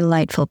towards They're them?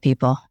 delightful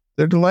people.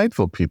 They're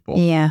delightful people.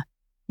 Yeah.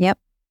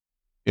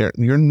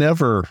 You're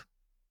never,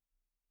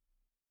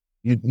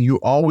 you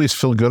always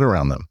feel good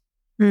around them.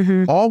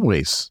 Mm-hmm.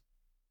 Always.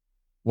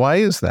 Why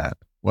is that?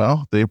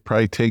 Well, they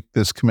probably take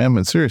this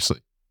commandment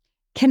seriously.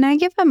 Can I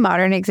give a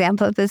modern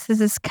example of this?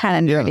 This is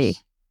kind of nerdy.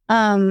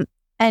 Yes.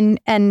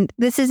 And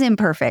this is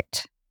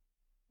imperfect,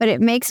 but it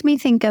makes me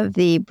think of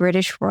the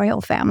British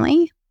royal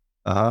family,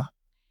 Uh-huh.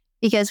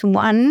 because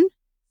one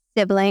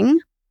sibling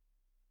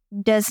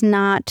does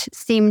not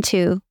seem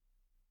to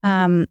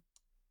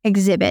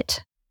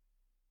exhibit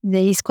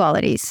these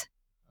qualities.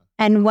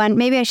 And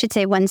maybe I should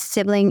say one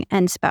sibling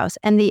and spouse,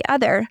 and the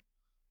other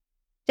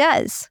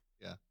does.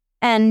 Yeah.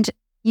 And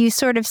you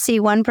sort of see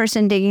one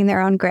person digging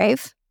their own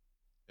grave.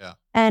 Yeah.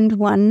 And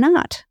one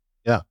not.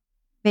 Yeah.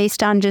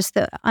 Based on just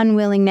the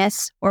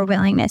unwillingness or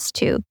willingness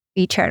to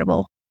be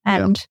charitable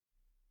and,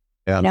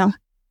 Yeah.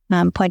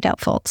 Point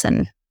out faults.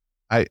 And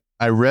I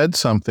read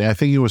something, I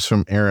think it was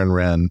from Aaron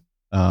Renn.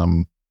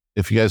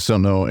 If you guys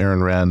don't know Aaron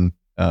Renn,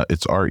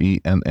 it's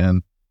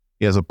RENN.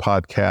 He has a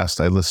podcast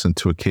I listen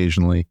to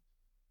occasionally,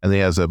 and he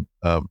has a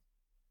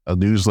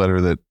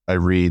newsletter that I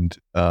read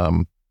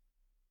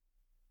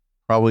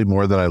probably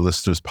more than I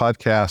listen to his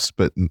podcast,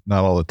 but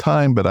not all the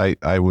time. But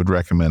I would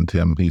recommend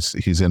him.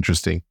 He's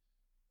interesting.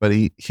 But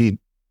he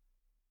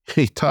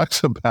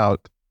talks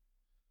about,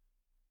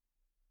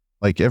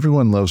 like,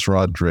 everyone loves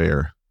Rod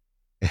Dreher,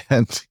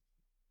 and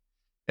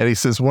he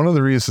says one of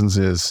the reasons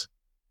is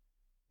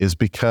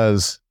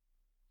because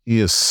he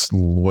is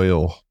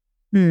loyal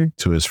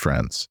to his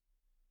friends.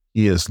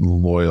 He is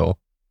loyal,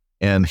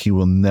 and he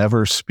will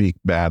never speak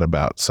bad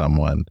about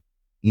someone,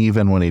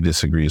 even when he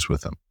disagrees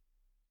with them,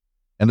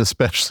 and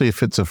especially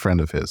if it's a friend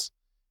of his.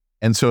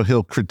 And so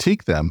he'll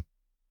critique them,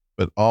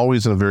 but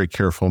always in a very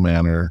careful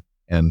manner.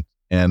 And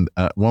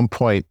at one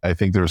point, I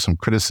think there was some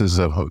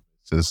criticism of,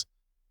 says,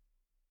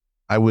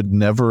 I would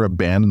never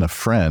abandon a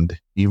friend,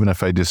 even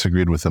if I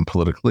disagreed with them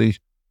politically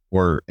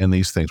or in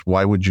these things.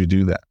 Why would you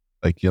do that?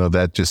 Like,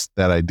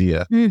 that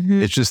idea.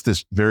 mm-hmm. It's just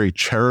this very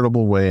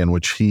charitable way in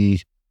which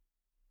he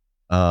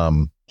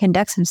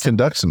conducts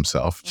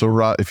himself.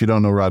 So if you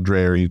don't know Rod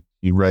Dreher,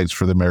 he writes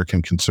for the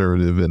American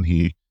Conservative, and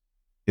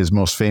his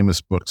most famous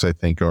books, I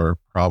think, are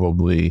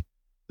probably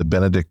The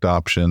Benedict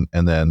Option,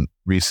 and then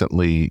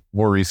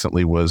more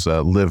recently was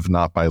Live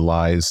Not by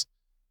Lies.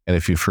 And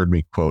if you've heard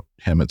me quote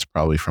him, it's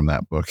probably from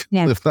that book.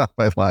 Yeah. Live Not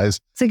by Lies.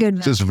 It's a good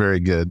one. Just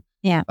very good.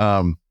 Yeah.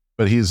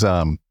 But he's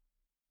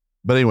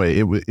but anyway,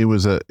 it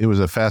was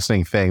a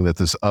fascinating thing that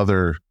this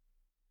other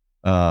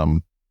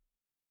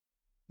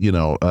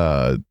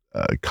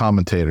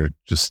commentator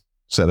just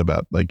said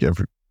about, like,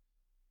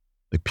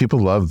 people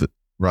love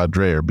Rod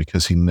Dreher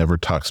because he never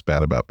talks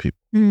bad about people.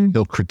 Mm-hmm.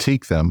 He'll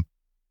critique them.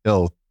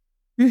 He'll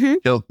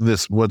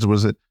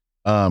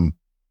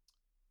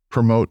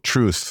promote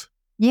truth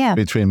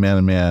between man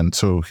and man.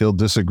 So he'll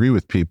disagree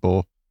with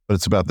people, but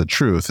it's about the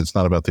truth. It's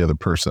not about the other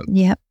person.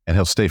 Yep. And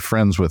he'll stay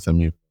friends with them.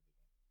 You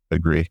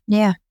agree?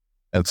 Yeah.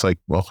 And it's like,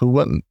 well, who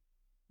wouldn't?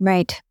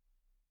 Right.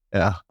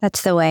 Yeah.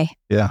 That's the way.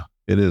 Yeah,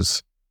 it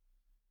is.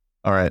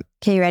 All right.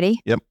 Okay, you ready?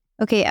 Yep.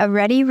 Okay, a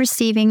ready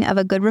receiving of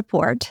a good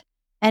report,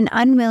 an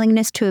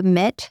unwillingness to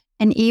admit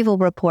an evil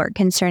report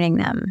concerning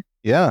them.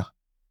 Yeah.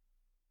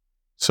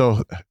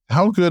 So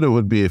how good it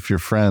would be if your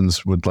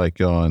friends would, like,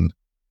 go on,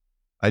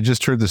 I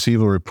just heard this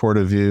evil report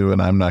of you, and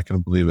I'm not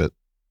going to believe it.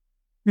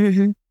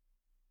 Mm-hmm.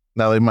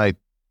 Now they might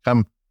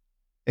come,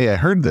 hey, I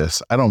heard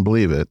this. I don't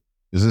believe it.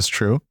 Is this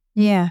true?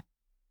 Yeah.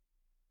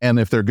 And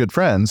if they're good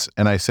friends,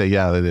 and I say,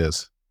 yeah, it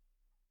is,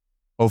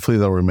 hopefully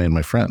they'll remain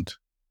my friend.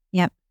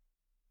 Yep.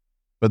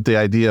 But the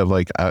idea of,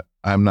 like, I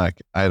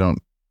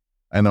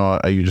know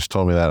you just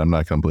told me that, I'm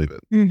not going to believe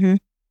it. Mm-hmm.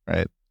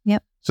 right?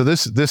 Yep. So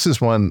this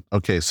is one.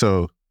 Okay,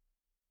 so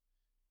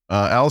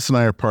Alice and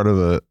I are part of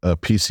a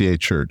PCA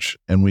church,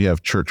 and we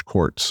have church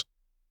courts.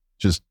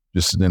 Just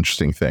an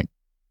interesting thing.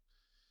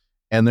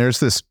 And there's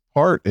this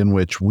part in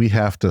which we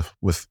have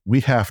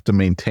to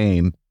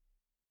maintain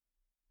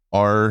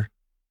our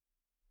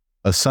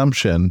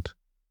assumption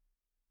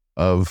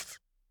of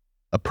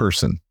a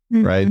person,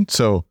 Mm-hmm. right?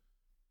 So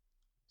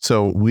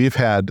we've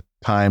had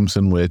times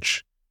in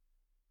which,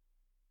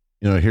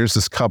 here's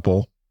this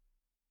couple,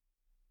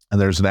 and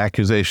there's an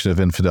accusation of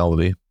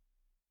infidelity,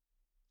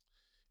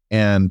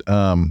 and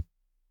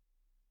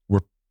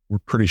we're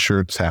pretty sure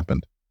it's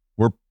happened.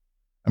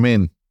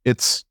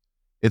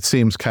 It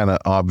seems kind of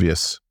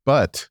obvious,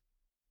 but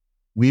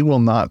we will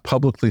not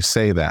publicly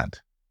say that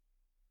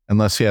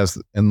unless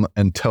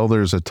until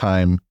there's a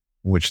time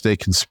which they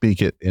can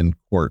speak it in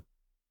court.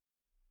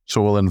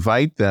 So we'll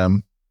invite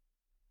them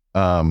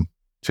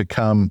to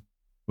come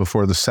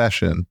before the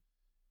session,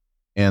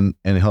 and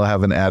he'll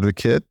have an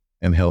advocate,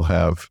 and he'll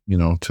have,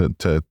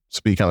 to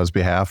speak on his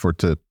behalf or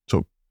to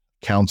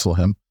counsel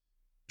him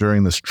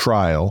during this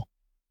trial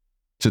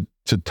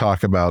to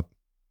talk about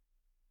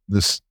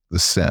the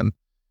sin.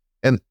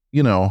 And,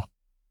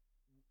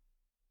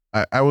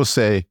 I will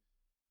say,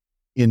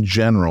 in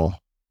general,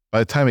 by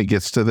the time it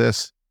gets to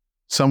this,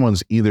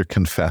 someone's either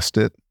confessed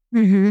it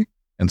Mm-hmm.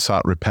 and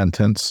sought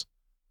repentance,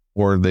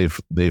 or they've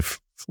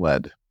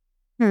fled.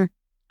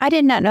 I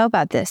did not know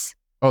about this.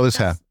 Oh, this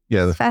happened.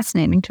 Yeah.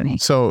 Fascinating to me.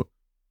 So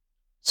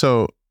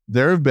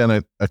there have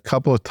been a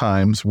couple of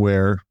times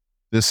where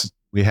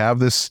we have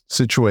this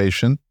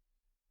situation,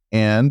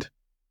 and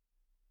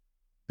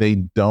they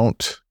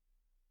don't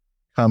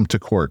come to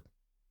court.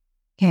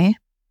 Okay.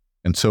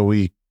 And so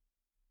we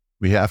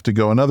have to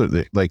go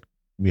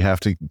we have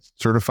to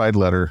certified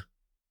letter.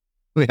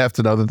 We have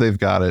to know that they've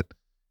got it.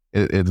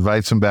 It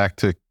invites them back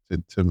to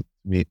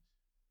meet.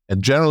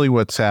 And generally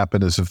what's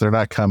happened is, if they're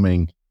not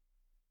coming,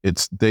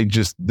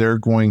 they're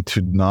going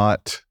to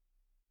not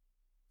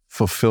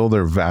fulfill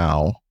their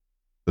vow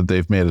that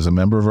they've made as a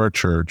member of our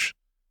church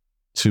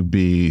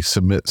to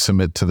submit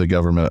to the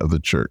government of the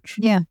church.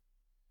 Yeah.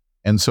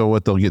 And so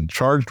what they'll get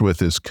charged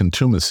with is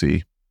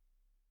contumacy,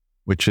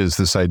 which is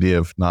this idea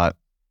of not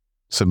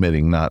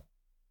submitting, not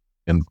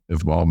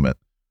involvement.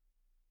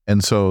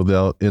 And so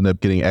they'll end up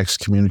getting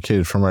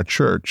excommunicated from our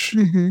church,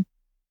 Mm-hmm.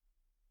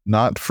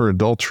 not for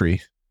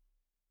adultery,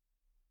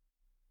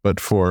 but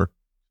for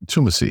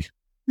contumacy.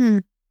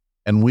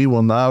 And we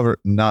will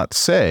not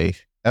say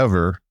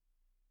ever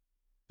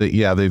that,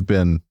 they've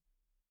been,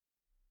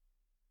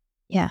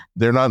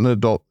 they're not an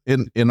adult.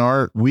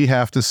 We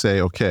have to say,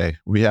 okay,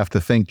 we have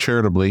to think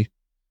charitably.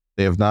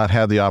 They have not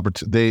had the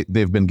opportunity.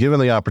 They've been given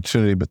the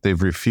opportunity, but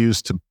they've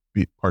refused to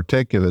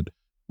partake of it.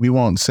 We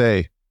won't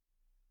say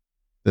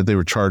that they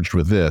were charged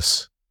with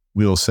this.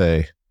 We will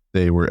say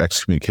they were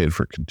excommunicated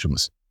for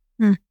contumacy.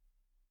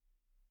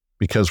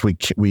 Because we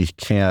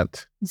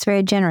can't. It's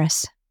very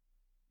generous.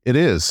 It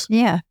is.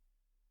 Yeah.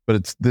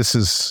 But this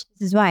is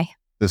why.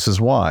 This is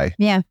why.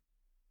 Yeah.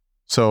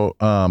 So,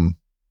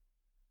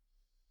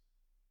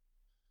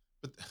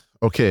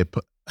 okay,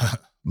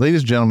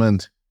 ladies and gentlemen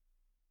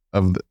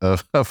of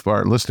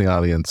our listening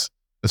audience,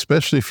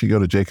 especially if you go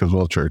to Jacob's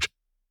Well Church,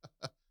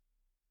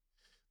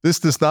 this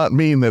does not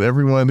mean that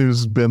everyone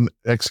who's been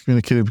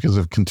excommunicated because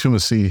of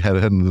contumacy had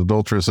an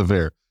adulterous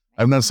affair.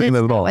 I'm not saying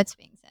that at all. What's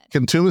being said.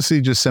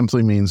 Contumacy just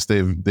simply means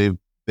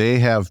they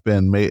have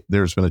been made.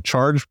 There's been a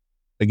charge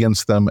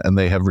against them, and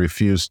they have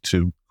refused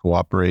to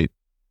cooperate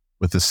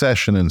with the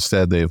session.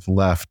 Instead, they've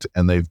left,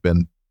 and they've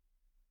been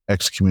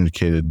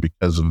excommunicated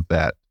because of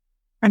that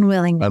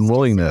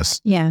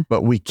unwillingness. Yeah.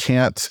 But we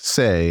can't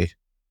say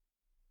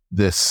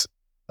this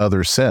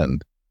other sin,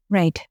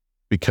 Right.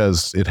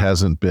 because it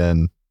hasn't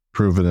been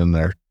proven in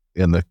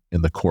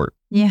the court.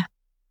 Yeah.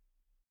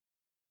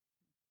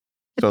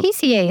 The So-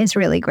 PCA is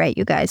really great,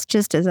 you guys.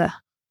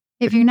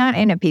 If you're not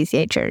in a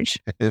PCA church,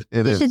 It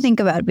you is. should think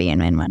about being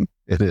in one.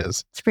 It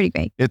is. It's pretty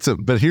great.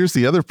 But here's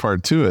the other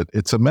part to it.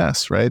 It's a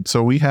mess, right?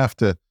 So we have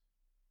to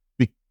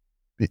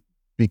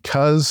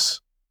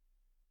because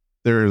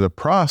there's a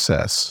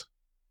process,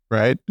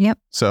 right? Yep.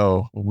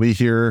 So we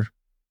hear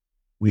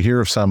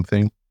of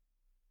something,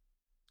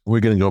 we're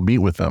going to go meet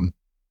with them.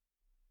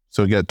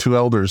 So we got two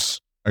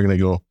elders are going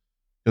to go,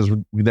 because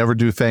we never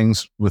do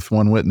things with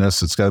one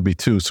witness. It's got to be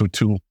two. So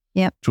two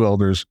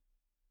elders.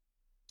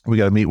 We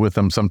got to meet with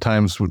them.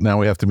 Sometimes now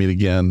we have to meet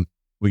again.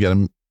 We got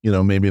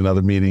to, maybe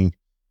another meeting,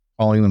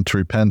 calling them to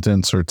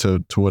repentance or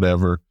to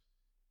whatever.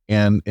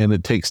 And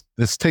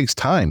this takes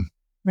time.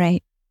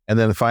 Right. And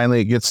then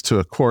finally it gets to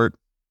a court.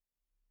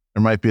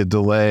 There might be a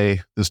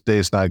delay. This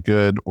day's not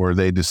good, or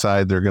they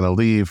decide they're going to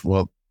leave.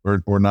 Well,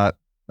 or not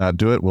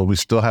do it. Well, we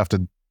still have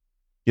to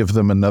give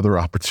them another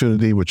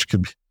opportunity, which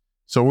could be.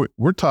 So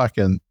we're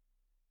talking,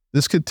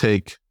 this could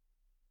take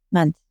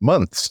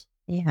months.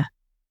 Yeah.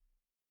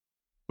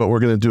 But we're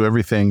going to do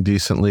everything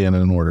decently and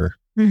in order,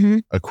 Mm-hmm.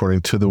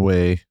 according to the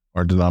way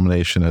our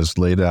denomination has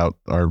laid out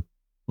our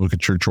look at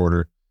church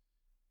order.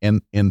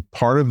 And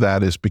part of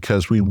that is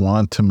because we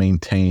want to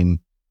maintain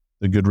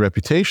the good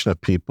reputation of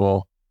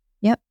people.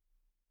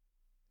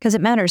 Because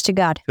it matters to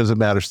God. Because it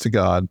matters to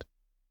God.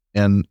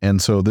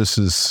 And so this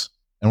is,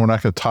 and we're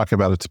not going to talk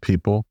about it to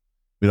people.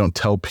 We don't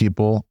tell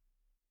people,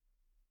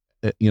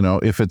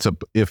 if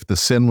the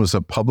sin was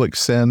a public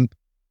sin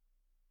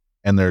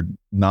and they're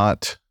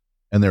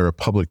a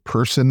public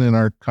person in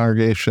our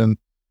congregation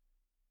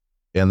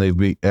and they'd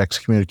be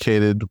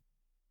excommunicated,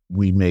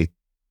 we may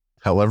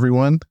tell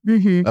everyone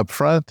up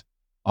front.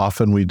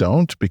 Often we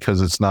don't,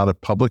 because it's not a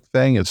public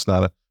thing.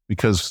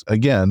 Because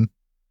again,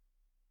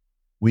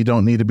 we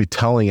don't need to be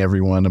telling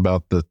everyone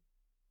about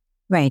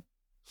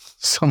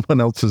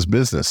someone else's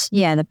business.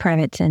 Yeah, the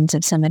private sins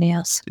of somebody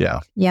else. Yeah.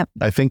 Yep.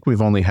 I think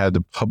we've only had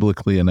to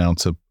publicly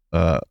announce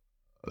a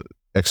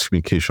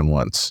excommunication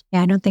once.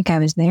 Yeah, I don't think I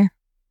was there.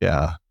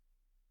 Yeah,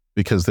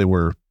 because they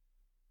would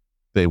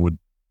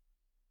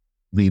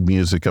lead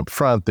music up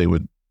front. They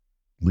would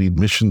lead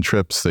mission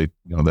trips. That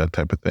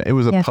type of thing. It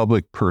was a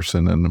public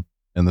person,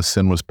 and the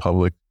sin was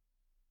public.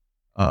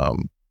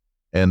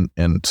 And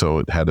so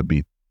it had to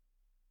be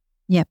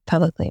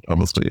publicly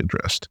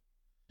addressed.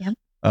 Yep.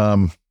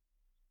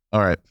 All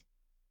right.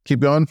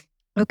 Keep going.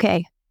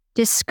 Okay.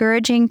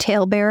 Discouraging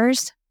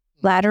talebearers,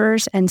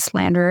 flatterers, and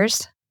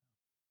slanderers.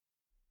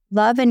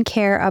 Love and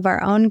care of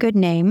our own good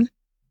name,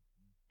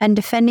 and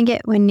defending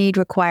it when need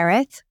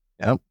requireth.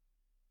 Yep.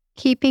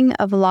 Keeping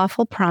of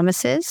lawful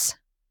promises.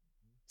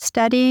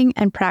 Studying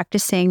and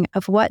practicing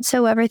of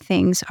whatsoever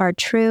things are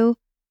true,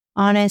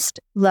 honest,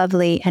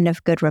 lovely, and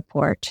of good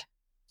report.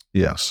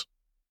 Yes.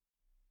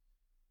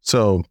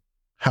 So,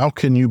 how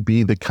can you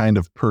be the kind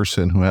of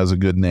person who has a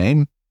good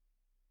name?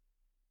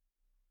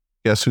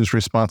 Guess whose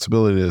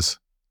responsibility it is?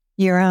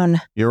 Your own.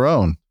 Your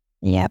own.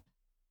 Yep.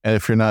 And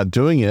if you're not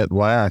doing it,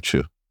 why aren't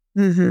you?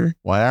 Mm-hmm.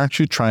 Why aren't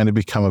you trying to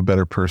become a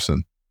better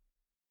person?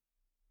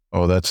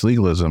 Oh, that's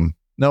legalism.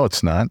 No,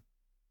 it's not.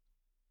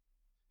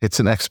 It's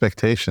an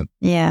expectation.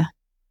 Yeah.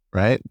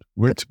 Right?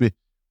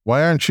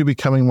 Why aren't you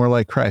becoming more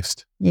like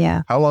Christ?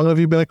 Yeah. How long have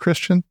you been a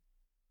Christian?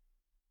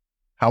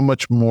 How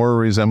much more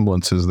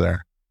resemblance is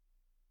there?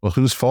 Well,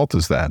 whose fault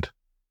is that?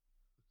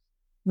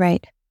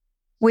 Right.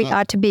 We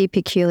ought to be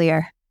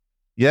peculiar.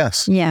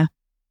 Yes. Yeah.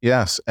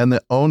 Yes. And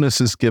the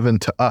onus is given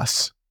to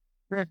us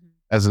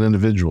as an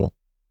individual.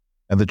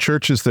 And the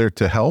church is there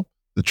to help.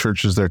 The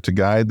church is there to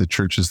guide. The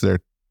church is there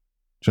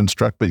to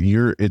instruct, but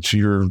it's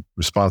your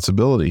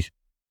responsibility.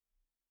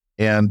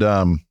 And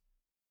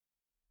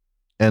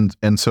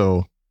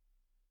so,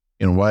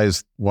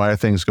 why are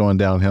things going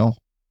downhill?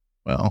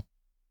 Well,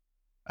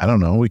 I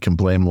don't know. We can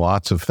blame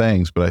lots of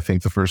things, but I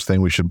think the first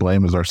thing we should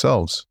blame is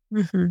ourselves.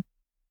 Mm-hmm.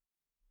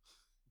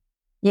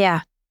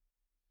 Yeah.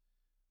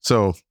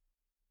 So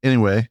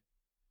anyway,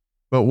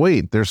 but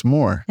wait, there's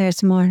more.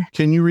 There's more.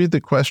 Can you read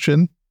the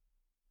question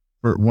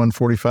for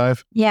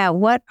 145? Yeah.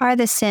 What are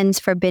the sins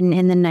forbidden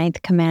in the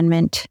 9th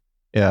commandment?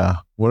 Yeah.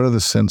 What are the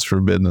sins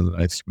forbidden in the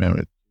 9th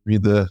commandment?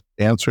 Read the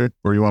answer,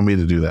 or you want me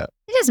to do that?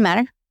 It doesn't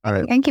matter. All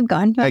right. I can keep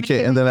going.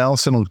 Okay. And then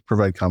Allison will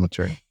provide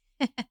commentary.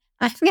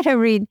 I'm going to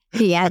read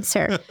the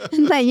answer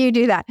and let you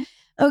do that.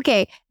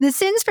 Okay. The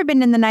sins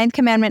forbidden in the 9th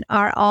commandment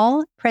are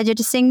all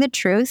prejudicing the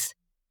truth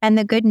and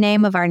the good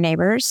name of our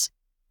neighbors,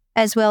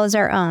 as well as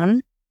our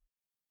own,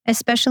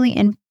 especially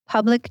in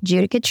public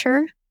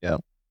judicature,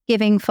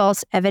 giving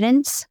false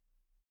evidence,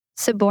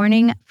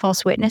 suborning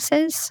false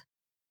witnesses,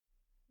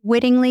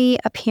 wittingly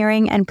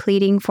appearing and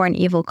pleading for an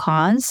evil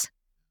cause,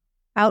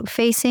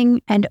 outfacing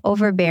and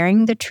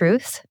overbearing the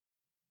truth,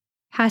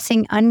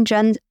 passing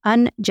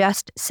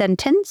unjust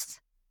sentence,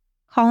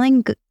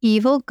 calling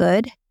evil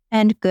good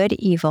and good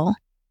evil,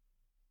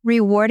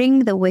 rewarding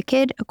the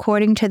wicked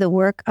according to the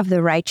work of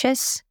the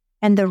righteous,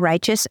 and the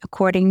righteous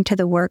according to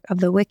the work of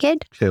the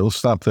wicked. Okay, we'll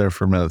stop there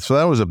for a minute. So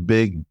that was a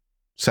big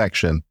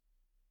section.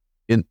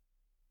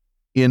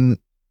 In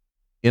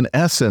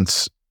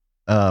essence,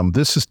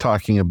 this is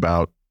talking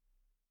about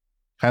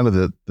kind of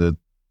the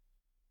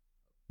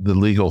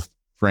legal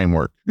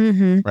framework,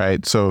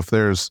 right? So if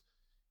there's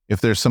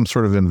some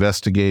sort of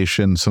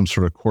investigation, some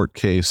sort of court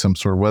case, some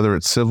sort of, whether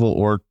it's civil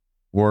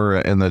or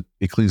in the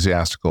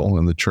ecclesiastical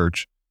in the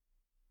church,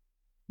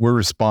 we're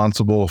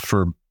responsible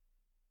for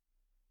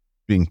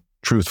being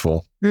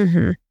truthful.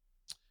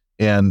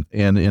 And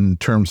in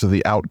terms of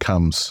the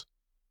outcomes,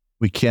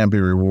 we can't be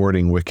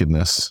rewarding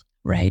wickedness,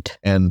 right,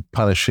 and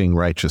punishing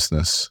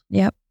righteousness.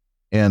 Yep.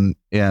 And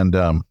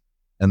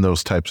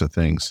those types of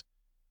things.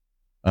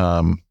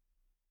 All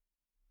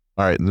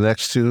right, the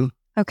next two.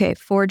 Okay,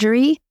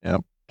 forgery.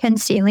 Yep.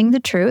 Concealing the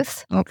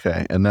truth.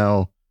 Okay, and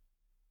now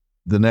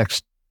the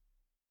next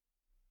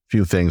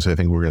few things I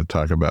think we're going to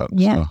talk about.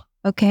 Yeah. So,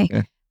 okay.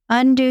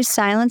 Undue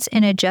silence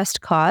in a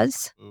just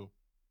cause.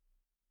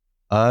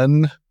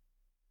 Undue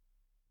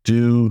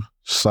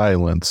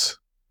silence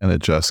in a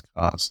just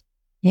cause.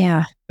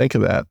 Yeah. Think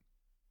of that.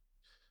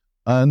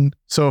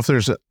 So if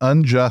there's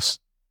unjust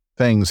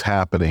things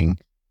happening,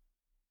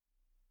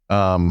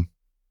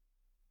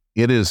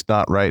 it is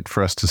not right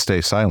for us to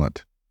stay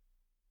silent.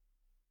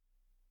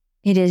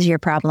 It is your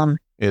problem.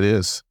 It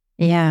is.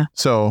 Yeah.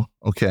 So,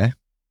 okay.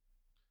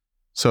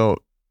 So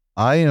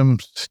I am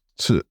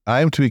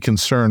be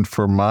concerned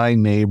for my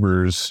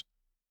neighbor's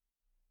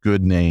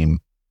good name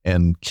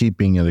and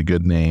keeping it a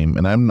good name.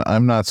 And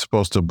I'm not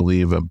supposed to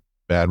believe a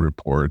bad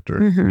report or,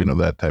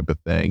 that type of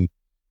thing.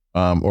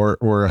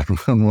 Or I'm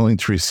unwilling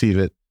to receive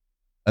it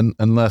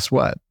unless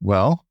what?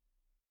 Well,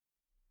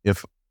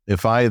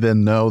 if I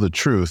then know the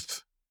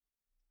truth,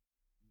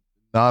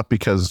 not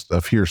because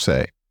of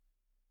hearsay,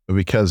 but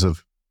because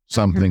of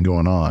something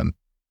going on,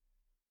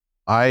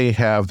 I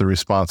have the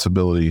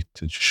responsibility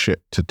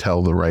to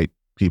tell the right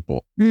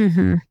people,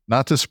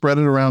 not to spread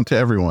it around to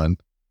everyone,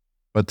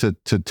 but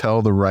to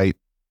tell the right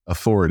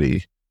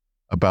authority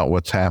about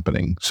what's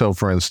happening. So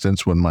for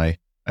instance, when I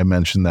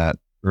mentioned that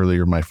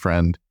earlier, my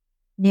friend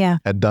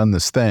had done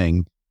this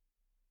thing,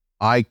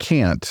 I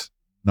can't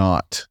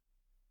not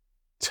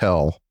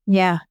tell.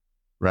 Yeah.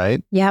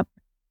 Right? Yep.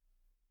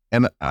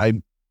 And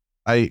I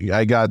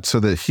got so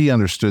that he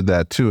understood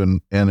that too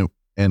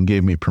and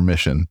gave me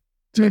permission.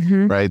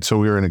 Right? So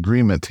we were in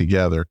agreement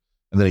together,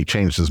 and then he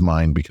changed his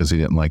mind because he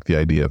didn't like the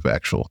idea of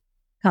actual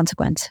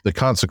the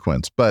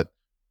consequence. But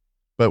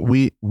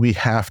we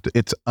have to,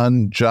 it's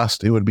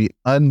unjust. It would be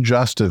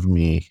unjust of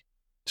me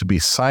to be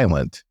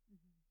silent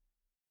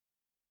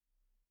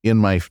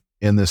in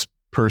this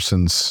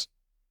person's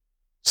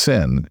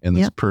sin, in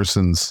this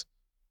person's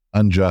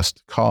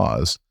unjust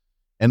cause.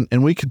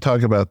 And we could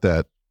talk about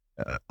that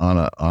on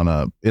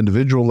a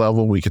individual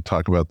level. We could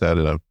talk about that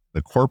at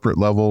a corporate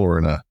level, or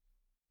in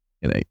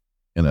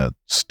a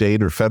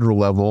state or federal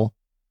level,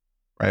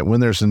 right? When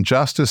there's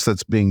injustice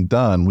that's being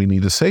done, we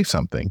need to say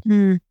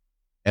something.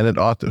 And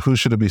who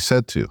should it be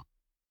said to?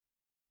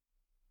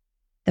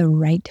 The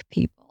right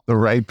people. The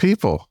right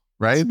people,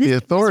 right? So the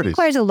authorities. This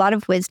requires a lot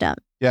of wisdom.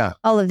 Yeah.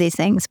 All of these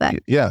things, but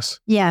yes.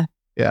 Yeah.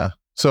 Yeah.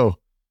 So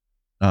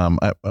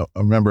I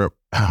remember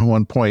at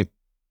one point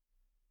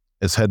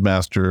as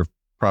headmaster of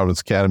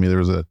Providence Academy, there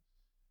was a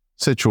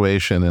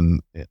situation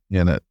and it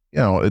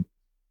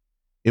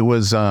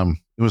was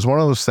one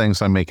of those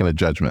things. I'm making a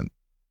judgment.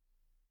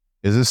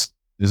 Is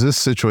this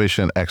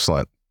situation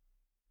excellent?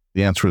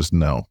 The answer is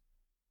no.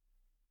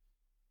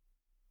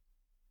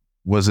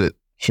 Was it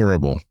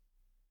horrible?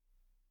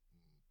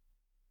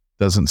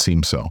 Doesn't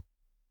seem so.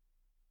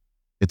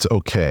 It's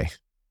okay.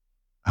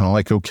 I don't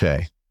like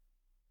okay.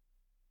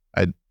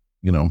 I'd,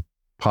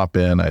 pop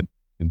in, I'd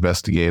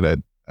investigate,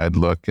 I'd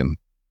look, and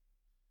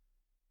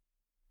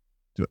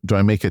do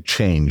I make a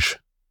change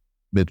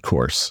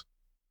mid-course?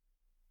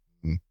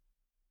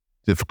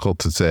 Difficult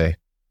to say.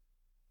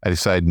 I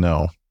decide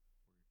no.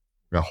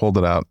 We're going to hold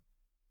it out,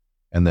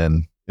 and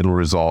then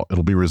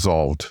it'll be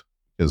resolved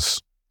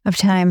because of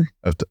time.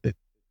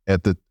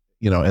 And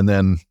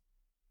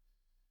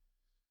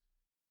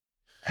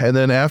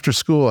then after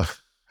school,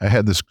 I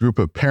had this group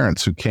of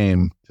parents who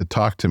came to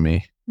talk to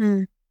me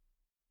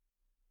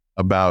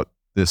about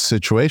this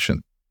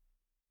situation.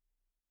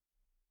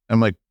 I'm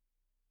like,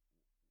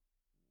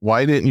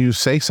 why didn't you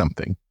say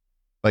something?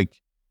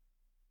 Like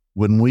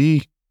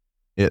when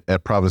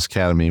at Providence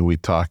Academy, we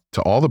talk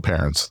to all the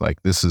parents,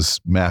 like this is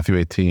Matthew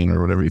 18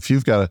 or whatever. If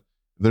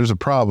there's a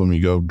problem,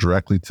 you go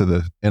directly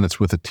and it's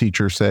with a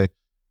teacher,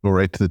 go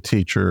right to the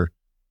teacher.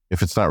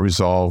 If it's not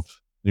resolved,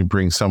 you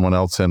bring someone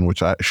else in,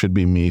 which should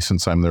be me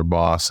since I'm their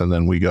boss. And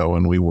then we go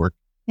and we work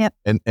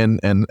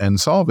and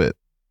solve it.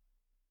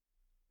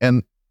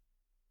 And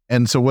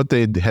so what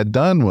they had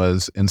done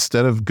was,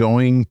 instead of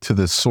going to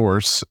the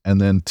source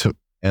and then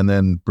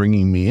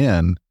bringing me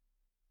in,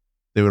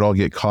 they would all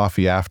get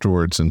coffee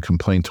afterwards and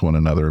complain to one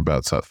another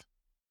about stuff.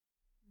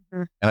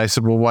 And I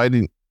said, well, why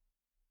did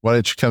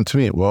you come to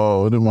me?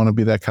 Well, I didn't want to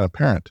be that kind of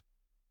parent.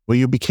 Well,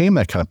 you became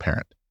that kind of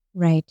parent.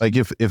 Right. Like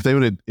if they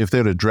would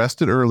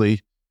addressed it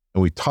early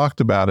and we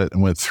talked about it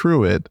and went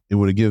through it, it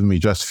would have given me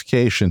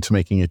justification to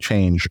making a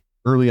change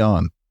early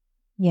on.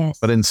 Yes.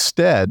 But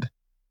instead,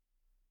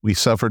 we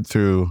suffered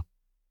through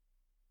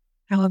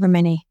however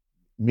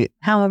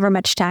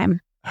much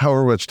time,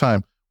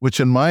 which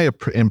in my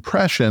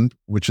impression,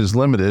 which is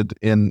limited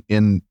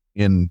in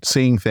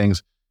seeing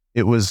things,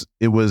 it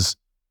was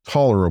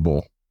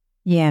tolerable.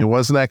 Yeah. It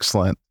wasn't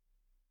excellent,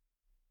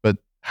 but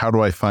how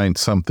do I find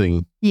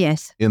something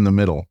in the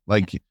middle?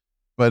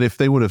 But if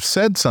they would have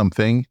said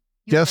something,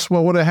 guess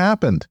what would have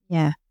happened?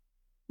 Yeah.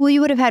 Well,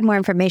 you would have had more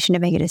information to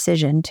make a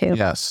decision too.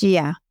 Yes.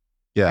 Yeah.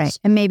 Yes. Right.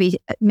 And maybe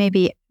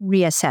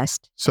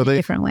reassessed in a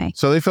different way.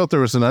 So they felt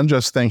there was an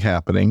unjust thing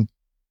happening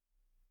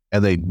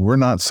and they were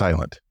not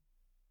silent.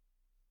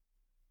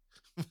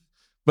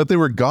 But they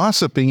were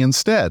gossiping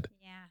instead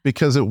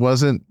because it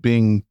wasn't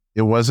being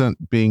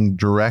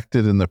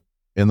directed in the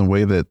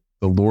way that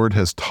the Lord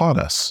has taught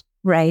us.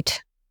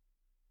 Right.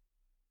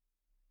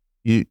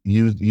 You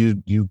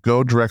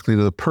go directly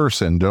to the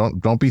person.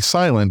 Don't be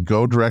silent.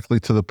 Go directly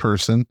to the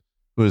person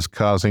who is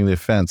causing the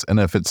offense. And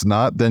if it's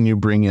not, then you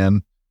bring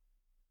in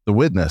the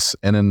witness.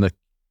 And in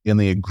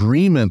the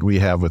agreement we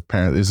have with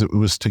parents, it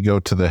was to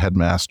go to the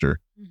headmaster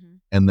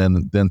and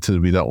then to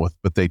be dealt with.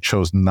 But they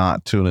chose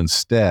not to, and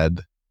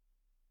instead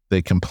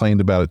they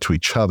complained about it to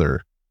each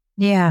other.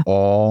 Yeah.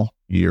 All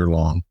year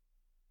long.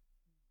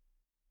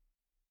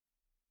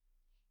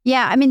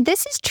 Yeah. I mean,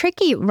 this is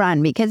tricky,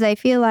 Ron, because I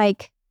feel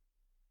like,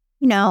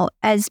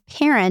 as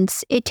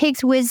parents, it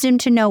takes wisdom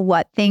to know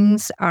what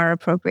things are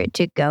appropriate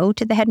to go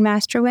to the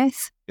headmaster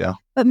with. Yeah.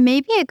 But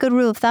maybe a good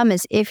rule of thumb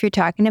is if you're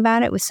talking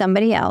about it with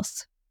somebody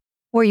else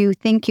or you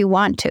think you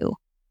want to,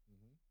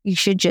 you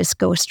should just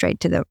go straight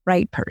to the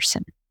right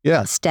person.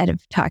 Yeah. Instead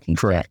of talking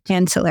Correct. to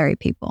ancillary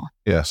people.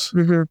 Yes.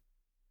 Mm-hmm.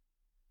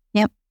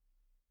 Yep.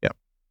 Yep.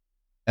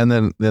 And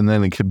then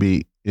it could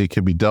be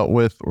dealt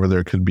with, or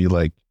there could be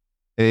like,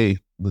 hey,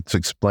 let's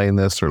explain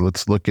this, or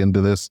let's look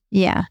into this.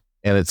 Yeah.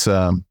 And it's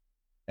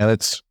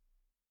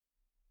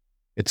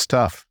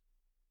tough.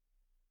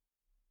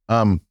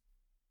 All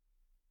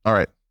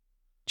right.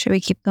 Should we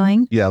keep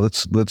going? Yeah,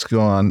 let's go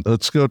on.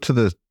 Let's go to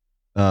the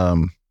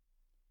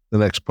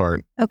next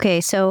part.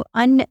 Okay, so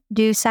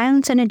undue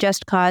silence in a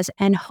just cause,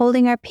 and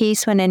holding our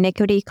peace when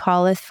iniquity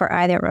calleth for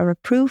either a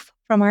reproof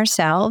from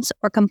ourselves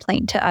or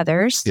complaint to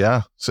others.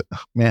 Yeah,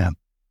 man.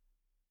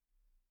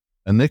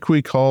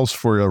 Iniquity calls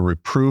for a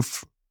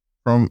reproof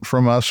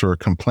from us or a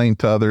complaint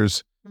to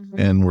others,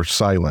 and we're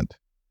silent.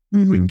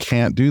 We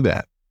can't do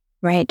that.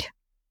 Right.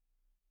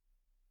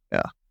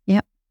 Yeah.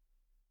 Yep.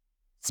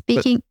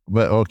 Speaking.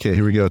 But okay,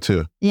 here we go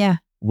too. Yeah.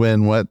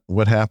 When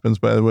what happens,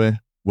 by the way,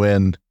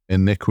 when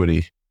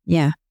iniquity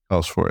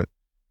calls for it.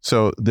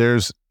 So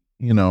there's,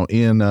 in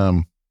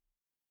the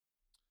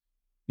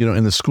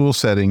school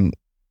setting,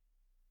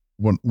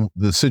 when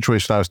the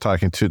situation I was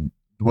talking to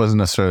wasn't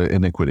necessarily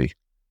iniquity,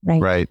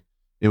 right?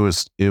 It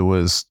was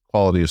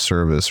quality of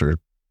service, or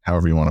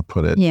however you want to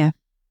put it. Yeah.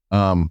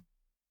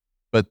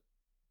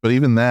 But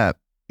even that,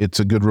 it's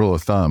a good rule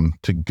of thumb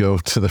to go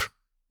to the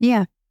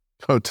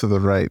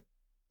right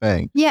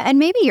thing. Yeah, and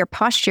maybe your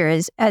posture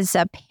is, as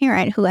a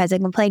parent who has a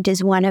complaint,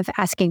 is one of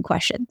asking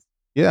questions.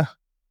 Yeah.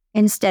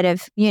 Instead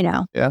of,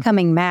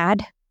 becoming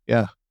mad.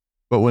 Yeah.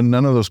 But when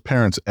none of those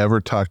parents ever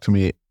talked to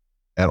me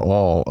at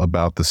all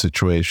about the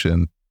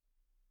situation,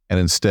 and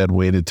instead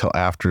waited till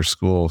after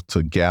school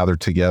to gather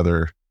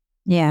together.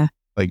 Yeah.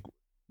 Like,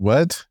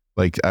 what?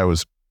 Like I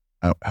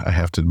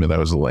have to admit I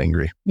was a little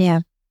angry.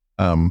 Yeah.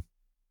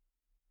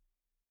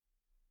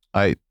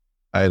 I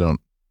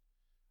don't,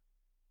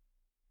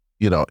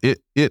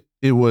 it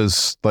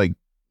was like,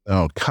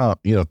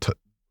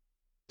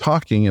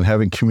 talking and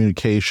having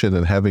communication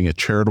and having a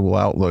charitable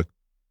outlook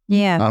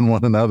on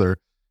one another,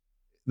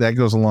 that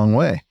goes a long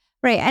way.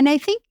 Right. And I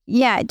think,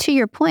 to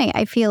your point,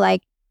 I feel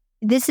like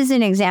this is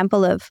an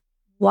example of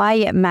why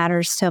it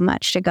matters so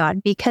much to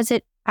God, because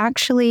it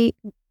actually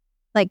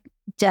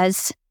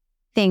does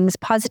things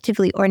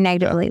positively or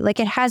negatively. Like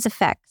it has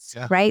effects,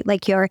 right?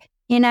 Like your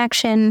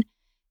inaction,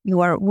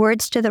 your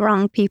words to the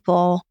wrong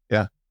people,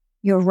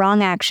 your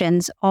wrong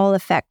actions all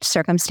affect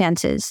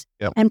circumstances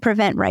and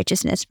prevent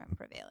righteousness from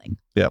prevailing.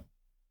 Yep.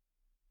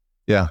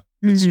 Yeah,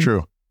 it's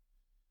true.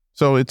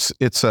 So it's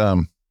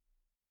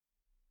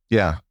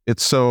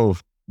so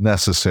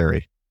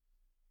necessary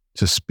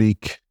to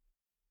speak.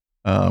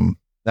 Now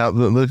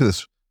look at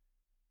this.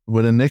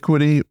 When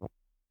iniquity,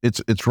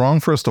 it's wrong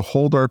for us to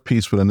hold our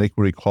peace when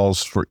iniquity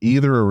calls for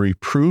either a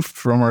reproof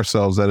from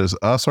ourselves, that is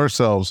us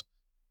ourselves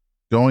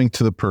going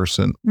to the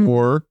person,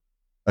 or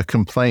a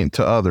complaint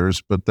to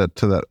others, but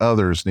that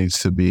others needs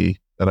to be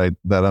that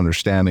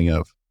understanding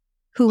of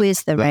who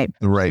is the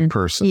right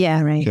person.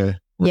 Yeah, right.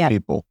 Okay.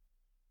 People.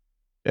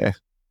 Okay.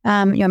 You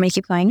want me to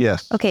keep going?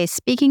 Yes. Okay.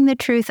 Speaking the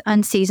truth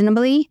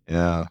unseasonably.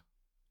 Yeah.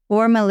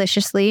 Or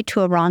maliciously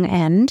to a wrong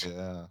end.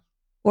 Yeah.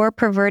 Or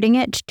perverting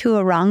it to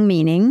a wrong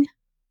meaning,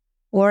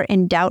 or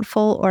in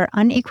doubtful or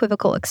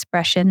unequivocal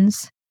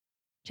expressions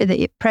to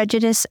the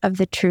prejudice of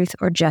the truth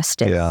or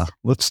justice. Yeah.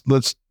 Let's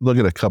look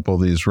at a couple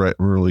of these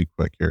really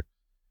quick here.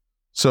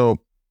 So,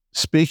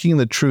 speaking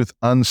the truth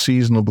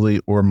unseasonably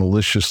or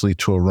maliciously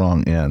to a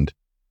wrong end.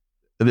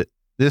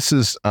 This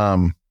is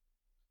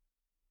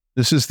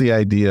the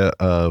idea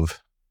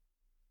of,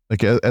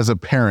 like, as a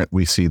parent,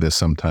 we see this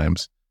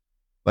sometimes.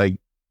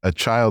 Like a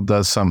child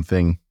does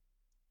something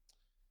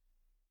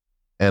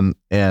and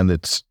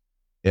it's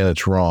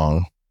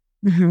wrong.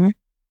 Mm-hmm.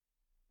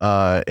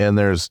 And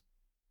there's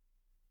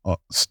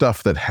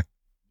stuff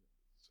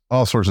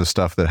all sorts of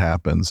stuff that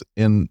happens.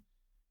 And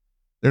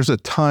there's a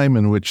time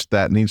in which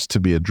that needs to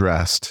be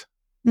addressed.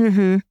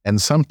 Mm-hmm.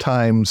 And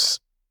sometimes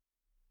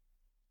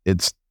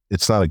it's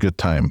not a good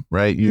time,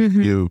 right?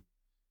 You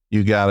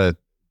gotta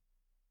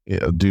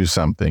do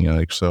something.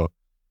 Like, so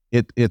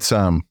it's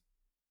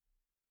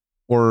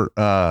or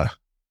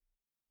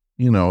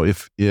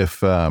if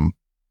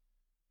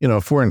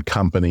we're in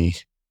company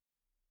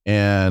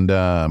and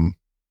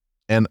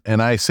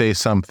I say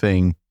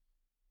something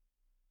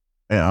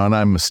and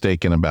I'm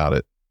mistaken about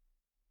it,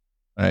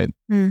 right?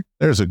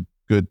 There's a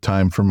good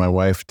time for my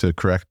wife to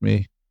correct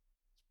me.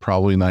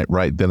 Probably not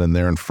right then and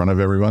there in front of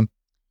everyone.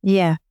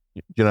 Yeah.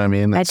 You know what I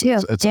mean?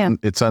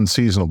 It's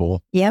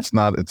unseasonable. Yep.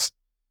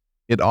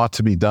 It ought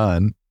to be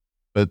done,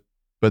 but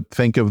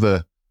think of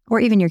or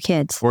even your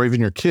kids.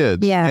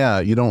 Yeah. Yeah.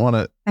 You don't want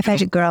to. I've had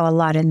to grow a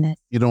lot in this.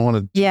 You don't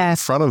want to in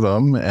front of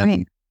them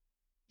and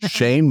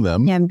shame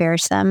them. Yeah,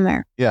 embarrass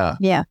them.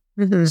 Yeah.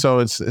 Mhm. So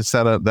it's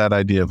that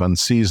idea of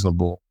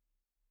unseasonable.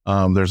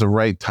 There's a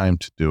right time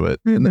to do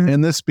it, Mhm.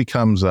 and this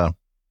becomes a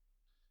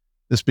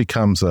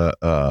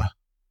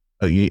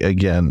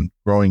again,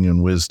 growing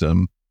in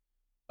wisdom,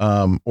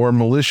 or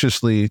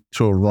maliciously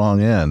to a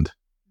wrong end,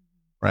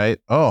 right?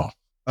 Oh,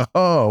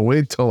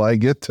 wait till I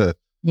get to,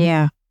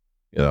 Yeah.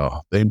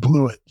 they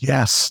blew it.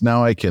 Yes,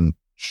 now I can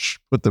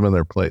put them in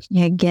their place.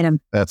 Yeah. Get him.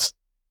 That's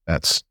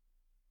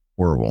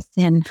horrible.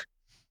 Sin.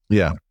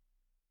 Yeah.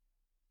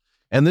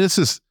 And this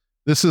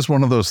is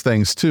one of those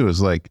things too,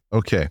 is like,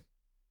 okay,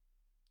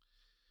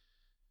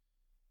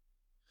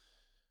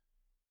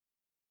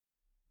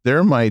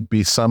 there might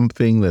be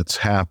something that's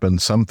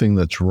happened, something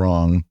that's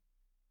wrong,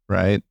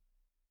 right?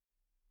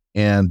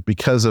 And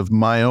because of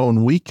my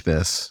own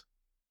weakness,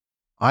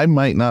 I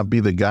might not be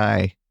the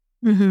guy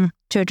Mm-hmm.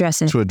 To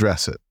address it. to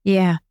address it.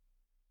 Yeah.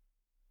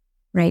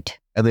 Right.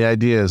 And the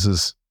idea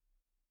is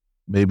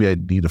maybe I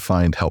need to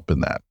find help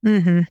in that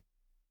Mm-hmm.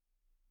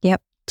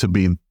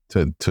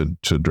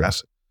 to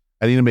address it.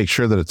 I need to make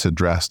sure that it's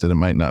addressed, and it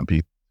might not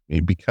be me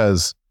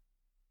because,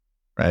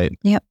 right?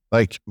 Yep.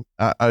 Like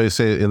I would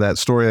say in that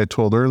story I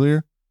told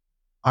earlier,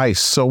 I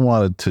so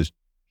wanted to,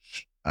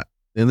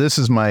 and this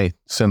is my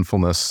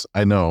sinfulness.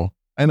 I know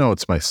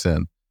it's my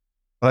sin,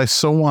 but I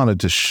so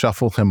wanted to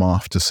shuffle him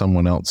off to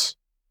someone else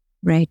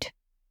Right.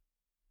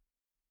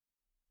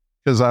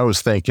 because I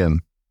was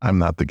thinking, I'm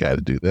not the guy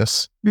to do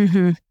this.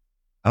 Mm-hmm.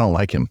 I don't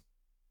like him.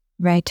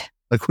 Right.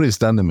 Look what he's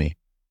done to me.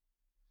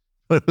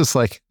 But it was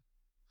like,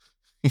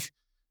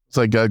 it's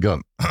like God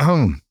going, There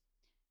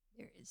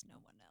is no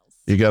one else.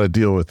 you got to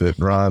deal with it,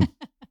 Ron.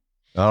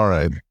 All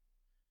right.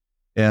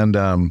 And,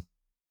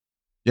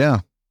 yeah.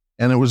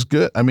 And it was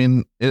good. I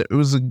mean, it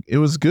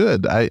was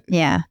good.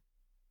 Yeah.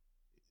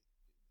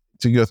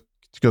 To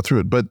go through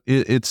it, but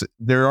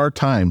there are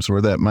times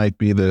where that might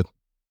be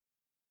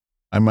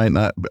I might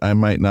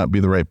not be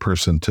the right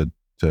person to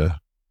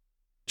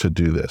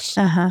do this.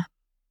 Uh-huh.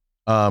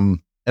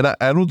 And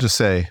I will just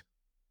say,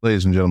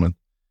 ladies and gentlemen,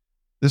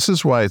 this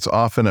is why it's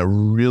often a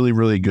really,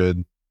 really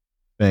good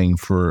thing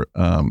for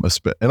and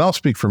I'll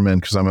speak for men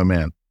because I'm a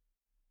man.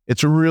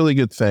 It's a really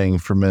good thing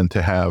for men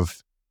to have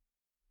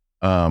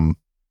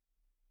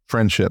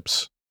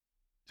friendships,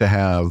 to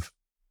have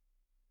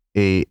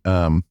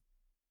an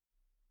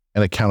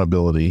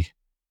accountability,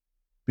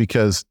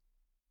 because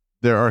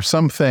there are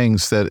some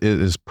things that it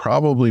is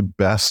probably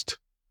best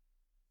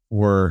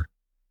for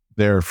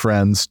their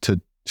friends to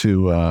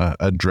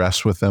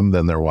address with them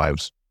than their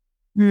wives.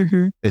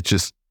 Mm-hmm. It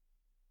just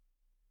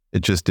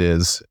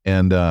is.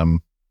 And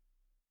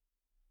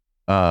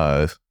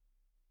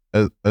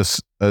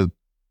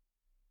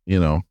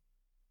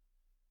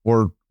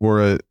or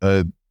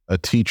a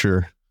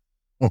teacher,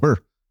 or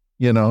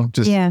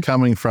just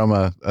coming from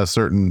a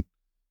certain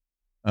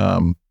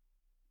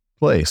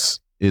place,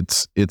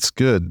 it's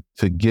good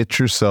to get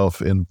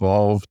yourself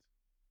involved.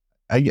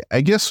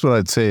 I guess what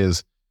I'd say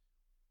is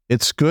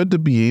it's good to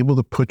be able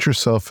to put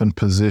yourself in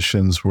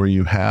positions where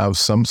you have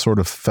some sort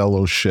of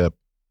fellowship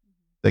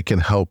that can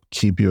help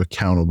keep you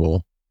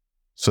accountable,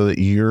 so that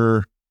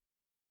your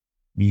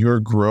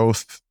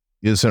growth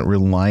isn't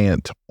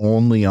reliant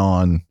only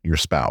on your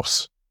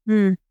spouse.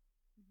 Mm.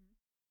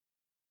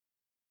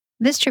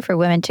 This is true for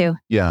women too.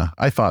 Yeah,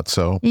 I thought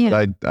so. Yeah.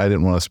 But I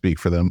didn't want to speak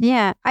for them.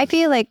 Yeah. I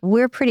feel like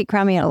we're pretty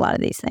crummy at a lot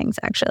of these things,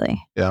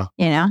 actually. Yeah.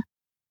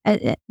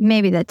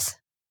 Maybe I'm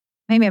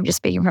just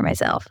speaking for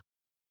myself.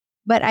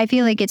 But I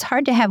feel like it's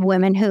hard to have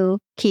women who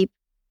keep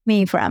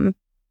me from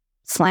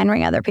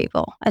slandering other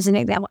people, as an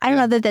example. I don't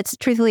know that that's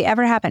truthfully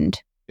ever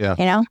happened.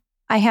 Yeah.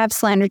 I have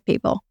slandered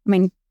people. I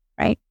mean,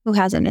 right? Who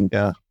hasn't?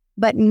 Yeah.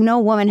 But no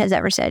woman has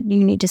ever said,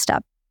 you need to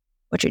stop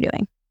what you're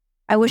doing.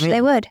 I wish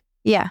they would.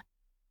 Yeah.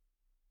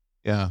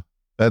 Yeah.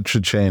 That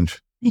should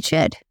change. It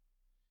should.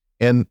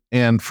 And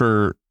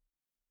for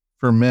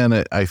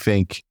men, I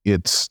think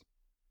it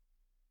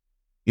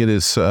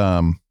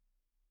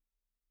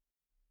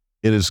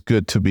is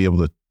good to be able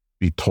to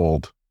be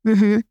told,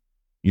 Mm-hmm.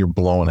 you're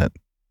blowing it,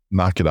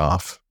 knock it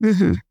off.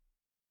 Mm-hmm.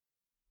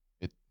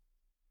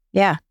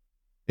 Yeah.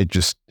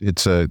 It's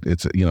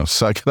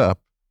suck it up.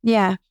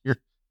 Yeah.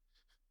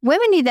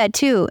 Women need that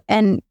too.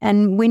 And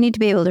we need to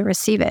be able to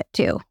receive it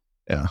too.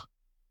 Yeah.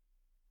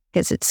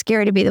 Because it's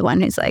scary to be the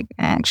one who's like,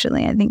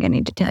 actually, I think I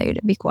need to tell you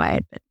to be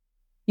quiet, but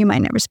you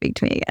might never speak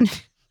to me again.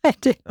 I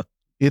do.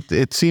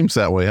 It seems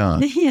that way, huh?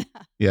 Yeah.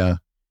 Yeah.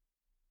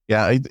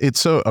 Yeah. It's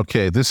so,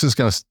 okay. This is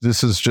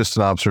just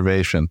an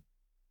observation.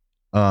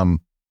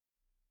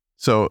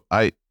 So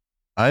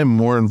I'm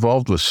more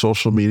involved with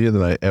social media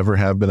than I ever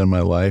have been in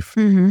my life,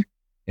 Mm-hmm.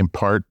 in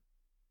part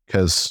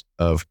because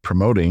of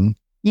promoting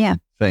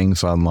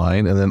things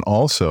online. And then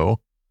also,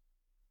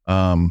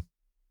 I'm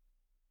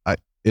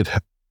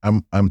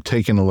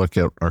taking a look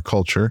at our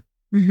culture.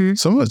 Mm-hmm.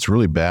 Some of it's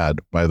really bad,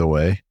 by the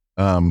way.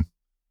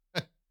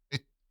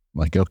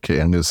 Like, okay,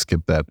 I'm going to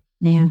skip that.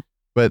 Yeah.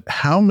 But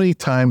how many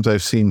times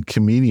I've seen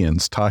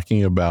comedians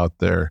talking about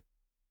their,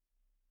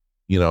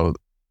 and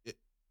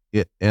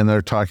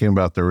they're talking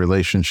about their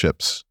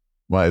relationships,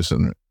 wives,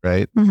 and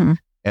right. Mm-hmm.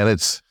 And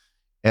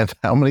And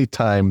how many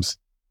times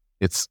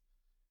it's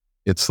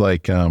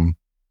like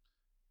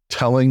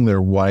telling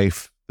their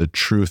wife the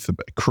truth,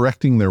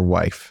 correcting their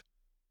wife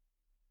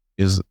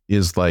is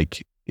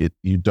like it.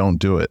 You don't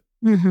do it.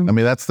 Mm-hmm. I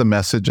mean, that's the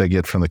message I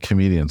get from the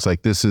comedians.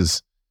 Like, this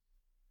is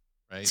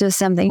right. So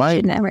something you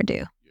should never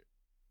do.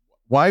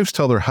 Wives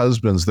tell their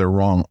husbands they're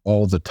wrong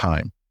all the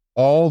time.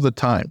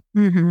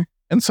 Mm-hmm.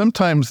 And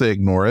sometimes they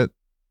ignore it.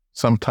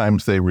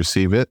 Sometimes they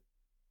receive it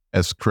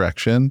as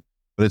correction.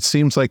 But it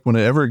seems like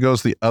whenever it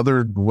goes the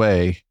other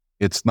way,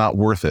 it's not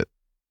worth it.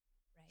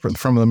 Right.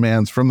 From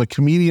the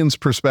comedian's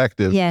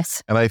perspective.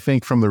 Yes. And I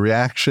think from the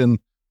reaction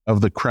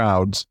of the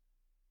crowds,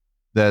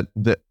 this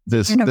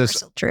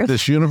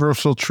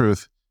universal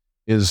truth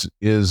is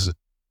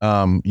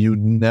you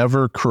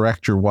never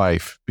correct your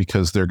wife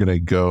because they're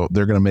going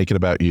to make it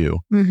about you.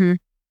 Mm-hmm.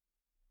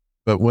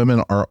 But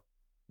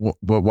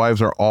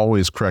wives are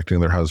always correcting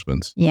their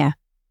husbands. Yeah.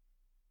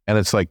 And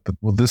it's like,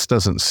 well, this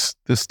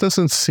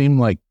doesn't seem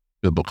like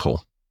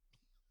biblical.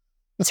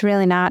 It's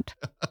really not.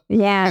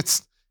 Yeah.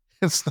 It's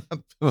not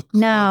biblical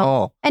no. at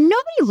all. And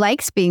nobody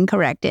likes being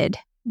corrected,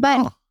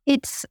 but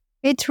it's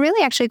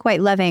really actually quite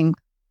loving.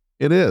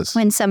 It is.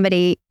 When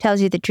somebody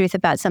tells you the truth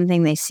about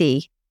something they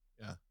see.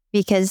 Yeah.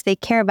 Because they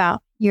care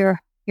about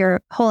your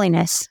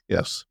holiness.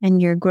 Yes.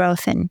 And your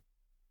growth in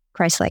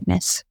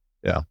Christ-likeness.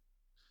 Yeah.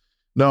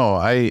 No,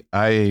 I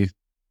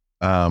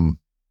don't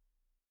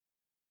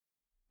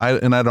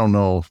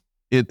know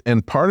it.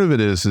 And part of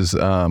it is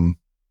I'm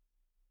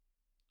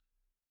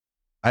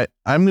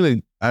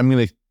going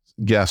to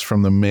guess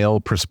from the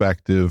male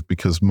perspective,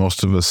 because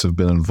most of us have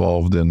been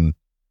involved in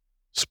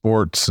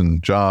sports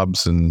and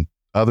jobs and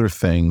other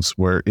things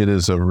where it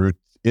is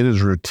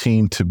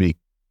routine to be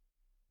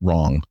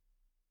wrong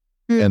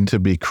and to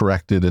be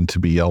corrected and to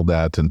be yelled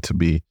at and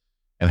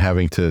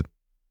having to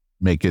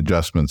make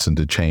adjustments and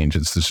to change.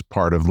 It's just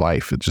part of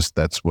life.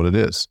 That's what it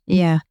is.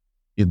 Yeah.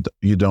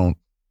 You don't,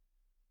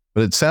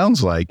 but it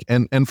sounds like,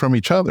 and from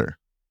each other,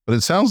 but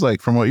it sounds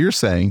like from what you're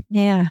saying,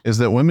 is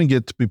that women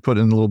get to be put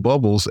in little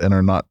bubbles and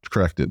are not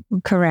corrected.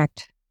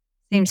 Correct.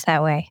 Seems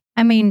that way.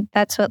 I mean,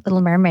 that's what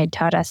Little Mermaid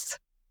taught us.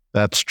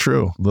 That's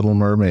true. Little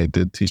Mermaid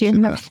did teach you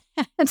that.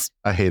 That.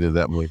 I hated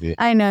that movie.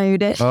 I know you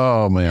did.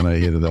 Oh man, I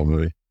hated that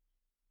movie.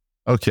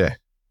 Okay.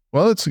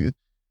 Well,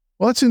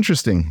 it's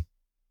interesting.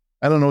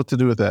 I don't know what to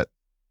do with that.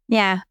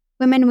 Yeah.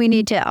 Women, we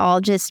need to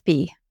all just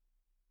be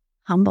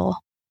humble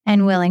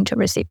and willing to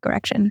receive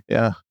correction.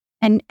 Yeah.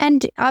 And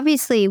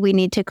obviously we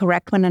need to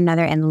correct one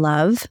another in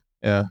love.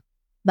 Yeah.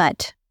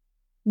 But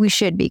we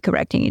should be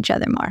correcting each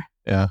other more.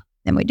 Yeah.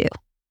 Than we do.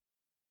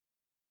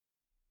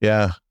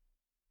 Yeah.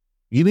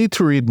 You need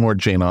to read more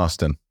Jane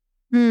Austen.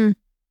 And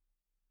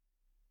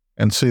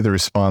see the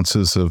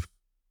responses of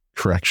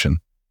correction.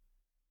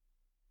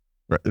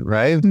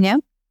 Right? Yeah.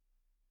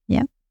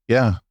 Yeah.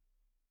 Yeah.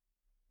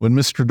 When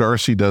Mr.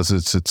 Darcy does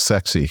it, it's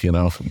sexy, you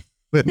know.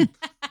 He's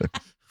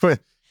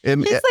like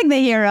the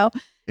hero.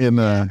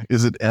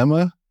 Is it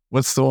Emma?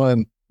 What's the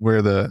one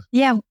where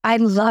Yeah, I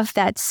love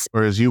that.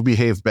 Whereas you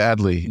behave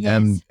badly,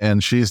 yes.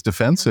 and she's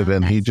defensive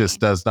and he just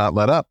does not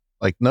let up.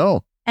 Like,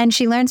 no. And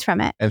she learns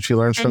from it. And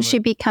she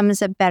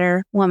becomes a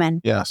better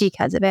woman. Yes.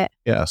 Because of it.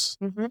 Yes.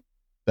 Mm-hmm.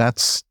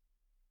 That's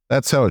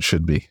how it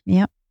should be.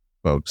 Yep.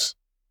 Folks.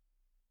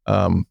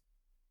 All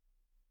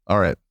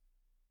right.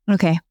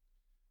 Okay.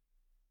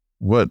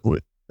 What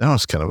that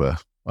was kind of a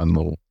fun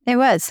little it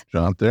was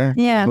jaunt there.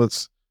 Yeah.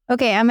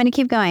 Okay, I'm going to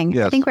keep going.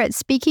 Yes. I think we're at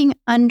speaking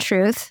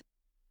untruth,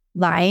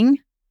 lying,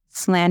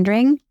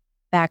 slandering,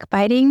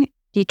 backbiting,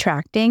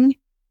 detracting,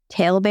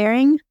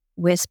 talebearing,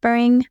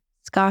 whispering,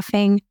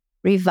 scoffing,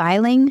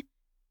 reviling,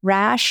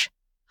 rash,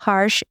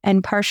 harsh,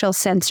 and partial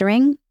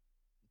censoring,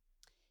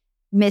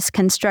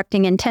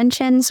 misconstructing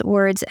intentions,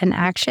 words, and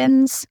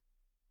actions,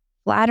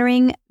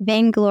 flattering,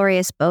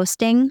 vainglorious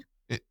boasting.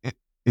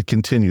 It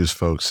continues,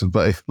 folks.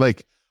 But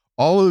like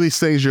all of these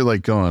things, you're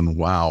like going,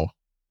 wow.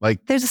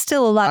 Like there's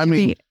still a lot to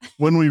read.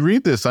 When we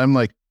read this, I'm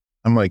like,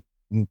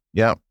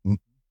 yeah,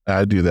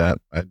 I do that.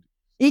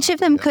 Each of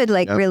them could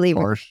really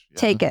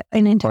take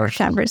an entire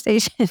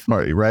conversation.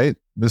 Right?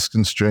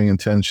 Misconstruing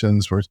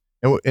intentions,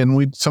 and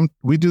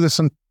we do this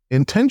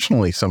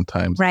intentionally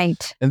sometimes.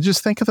 Right. And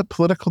just think of the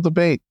political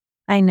debate.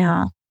 I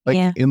know.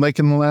 In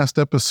the last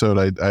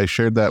episode, I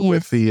shared that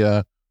with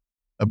the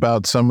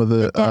about some of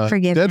the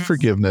debt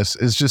forgiveness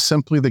is just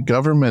simply the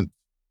government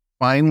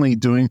finally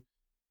doing.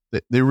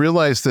 They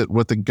realized that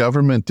what the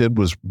government did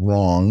was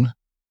wrong,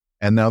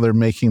 and now they're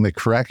making the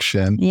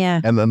correction.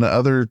 Yeah. And then the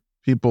other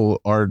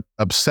people are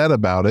upset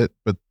about it,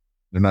 but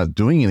they're not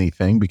doing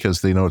anything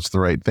because they know it's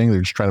the right thing.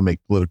 They're just trying to make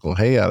political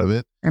hay out of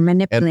it. Or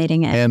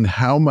manipulating it. And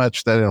how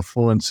much that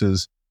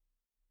influences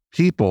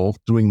people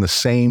doing the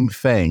same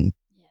thing.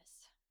 Yes.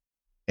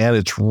 And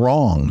it's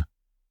wrong.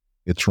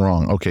 It's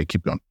wrong. Okay,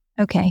 keep going.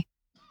 Okay.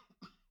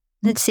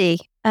 Let's see.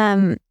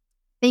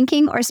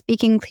 Thinking or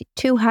speaking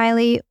too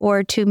highly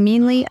or too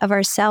meanly of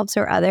ourselves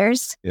or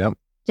others. Yep.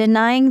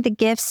 Denying the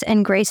gifts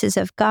and graces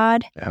of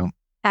God. Yeah.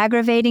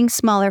 Aggravating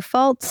smaller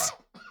faults.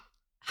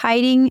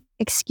 hiding,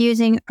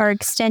 excusing, or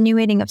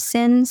extenuating of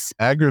sins.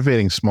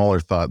 Aggravating smaller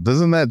thought.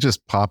 Doesn't that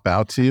just pop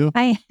out to you?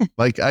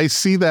 Like I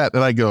see that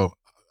and I go,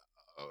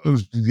 oh,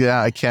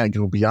 yeah, I can't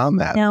go beyond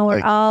that. No,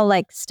 we're all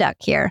like stuck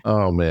here.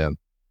 Oh man.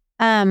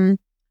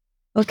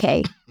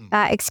 Okay.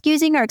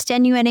 Excusing or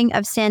extenuating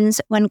of sins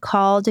when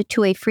called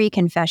to a free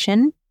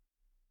confession.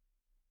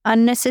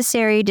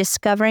 Unnecessary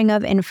discovering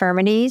of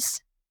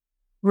infirmities.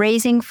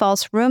 Raising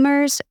false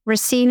rumors,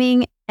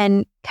 receiving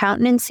and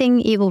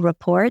countenancing evil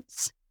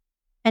reports,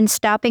 and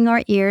stopping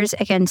our ears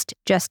against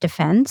just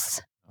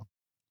defense.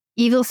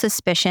 Evil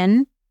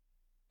suspicion.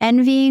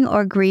 Envying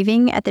or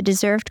grieving at the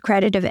deserved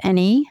credit of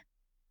any.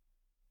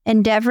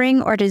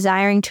 Endeavoring or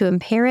desiring to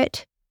impair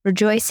it.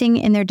 Rejoicing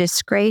in their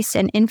disgrace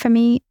and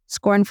infamy,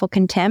 scornful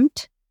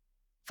contempt,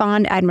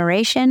 fond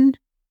admiration,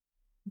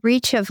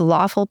 breach of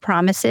lawful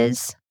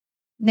promises,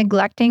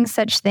 neglecting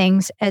such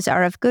things as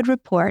are of good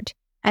report,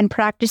 and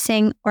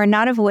practicing or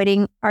not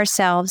avoiding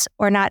ourselves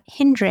or not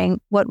hindering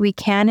what we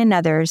can in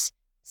others,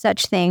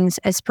 such things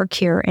as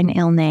procure an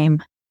ill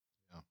name.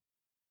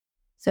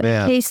 So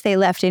in case they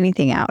left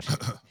anything out.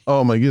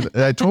 Oh my goodness.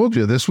 I told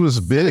you this was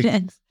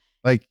big.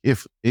 Like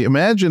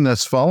imagine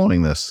us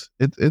following this.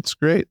 It's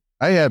great.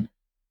 It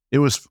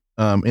was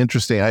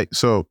interesting.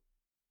 So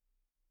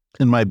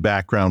in my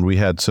background, we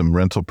had some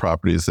rental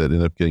properties that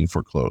ended up getting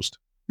foreclosed,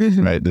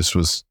 right? This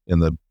was in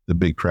the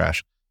big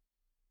crash.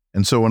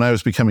 And so when I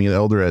was becoming an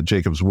elder at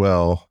Jacob's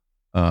Well,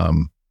 I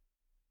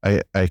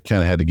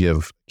kind of had to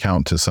give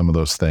account to some of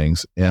those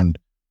things. And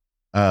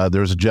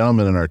there was a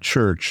gentleman in our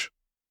church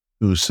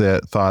who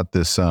thought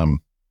this,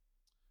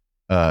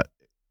 what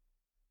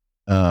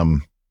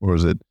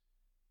was it?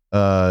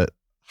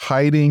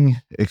 Hiding,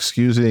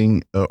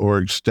 excusing, or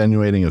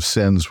extenuating of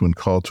sins when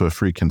called to a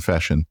free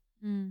confession,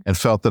 and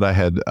felt that I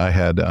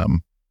had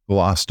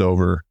glossed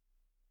over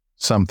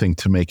something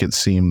to make it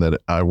seem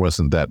that I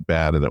wasn't that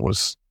bad and it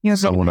was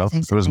someone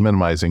else. I was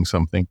minimizing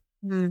something,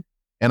 and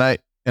I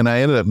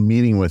ended up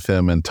meeting with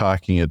him and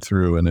talking it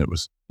through, and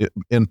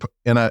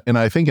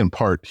I think in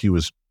part he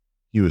was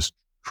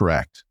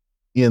correct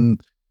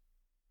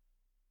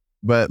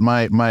but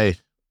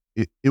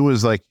it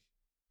was like.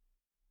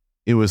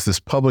 It was this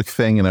public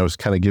thing, and I was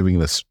kind of giving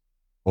this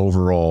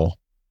overall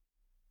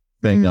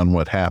thing on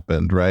what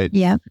happened, right?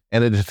 Yeah.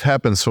 And it had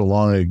happened so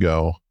long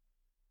ago,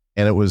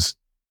 and it was,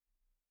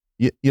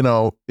 it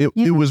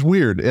was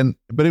weird.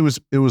 But it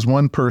was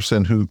one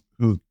person who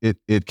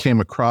it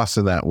came across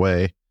in that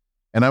way,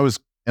 and I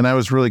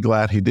was really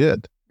glad he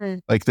did,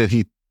 like that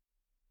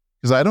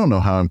because I don't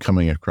know how I'm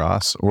coming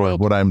across or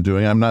what I'm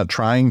doing. I'm not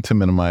trying to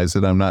minimize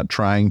it. I'm not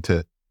trying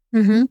to.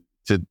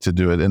 To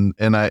do it. And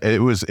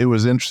it was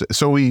interesting.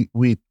 So we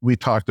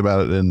talked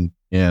about it and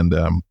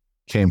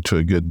came to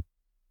a good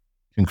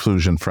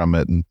conclusion from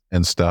it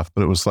and stuff,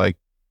 but it was like,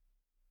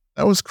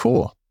 that was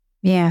cool.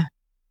 Yeah.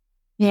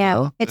 Yeah.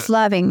 You know? It's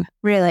loving,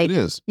 really. It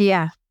is.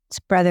 Yeah. It's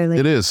brotherly.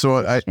 It is. So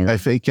I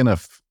think in a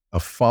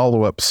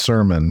follow-up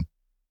sermon,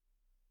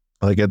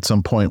 like at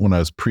some point when I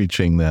was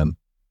preaching, then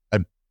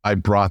I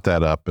brought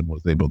that up and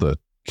was able to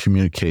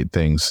communicate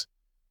things,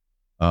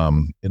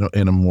 in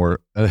a more,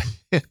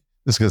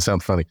 this is going to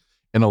sound funny,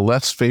 in a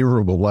less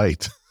favorable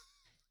light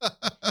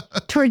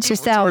towards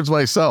yourself, towards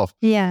myself.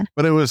 Yeah.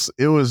 But it was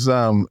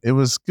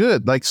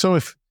good. Like, so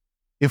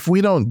if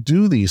we don't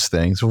do these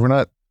things, if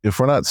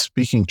we're not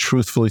speaking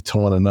truthfully to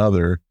one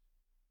another,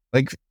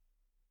 like,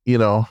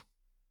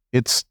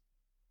 it's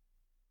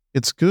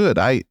good.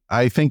 I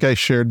think I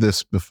shared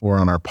this before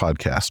on our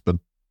podcast, but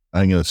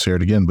I'm going to share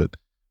it again. But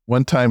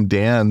one time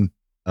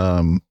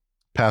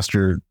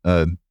Pastor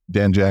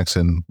Dan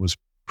Jackson was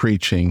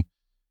preaching,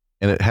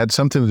 and it had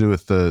something to do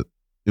with the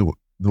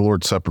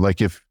Lord's Supper.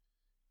 Like if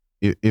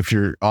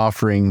you're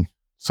offering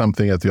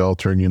something at the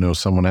altar and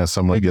someone has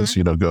something like this,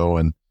 go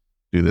and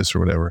do this or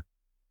whatever.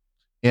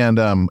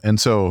 And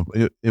so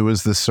it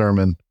was this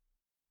sermon,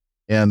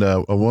 and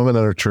a woman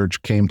at our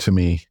church came to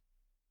me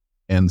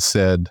and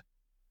said,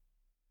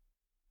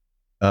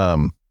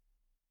 I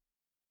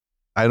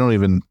don't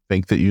even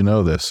think that you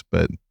know this,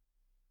 but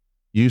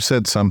you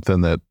said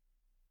something that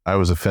I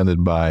was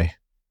offended by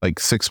like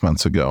 6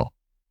 months ago,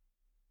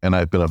 and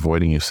I've been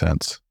avoiding you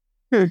since.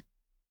 And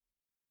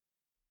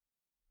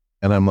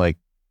I'm like,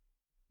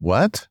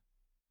 what?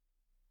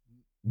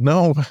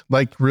 No,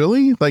 like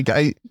really? Like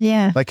I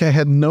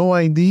had no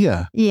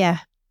idea. Yeah.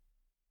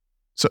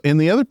 So, and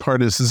the other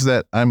part is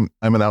that I'm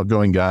an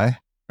outgoing guy,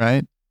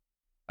 right?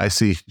 I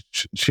see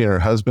she and her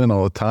husband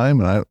all the time,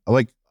 and I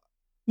like,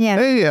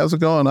 hey, how's it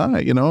going?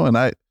 And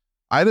I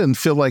didn't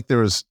feel like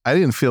I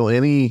didn't feel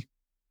any,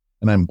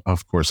 and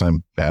of course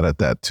I'm bad at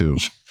that too.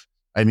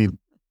 I need,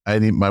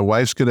 my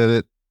wife's good at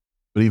it,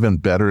 but even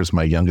better is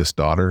my youngest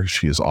daughter.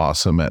 She is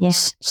awesome at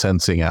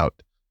sensing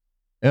out,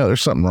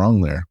 there's something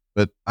wrong there,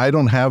 but I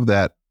don't have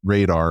that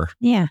radar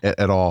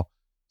at all.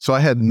 So I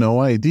had no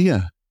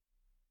idea.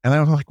 And I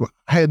was like,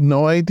 I had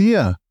no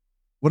idea.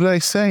 What did I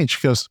say? And she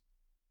goes,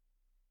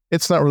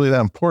 it's not really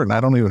that important.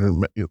 I don't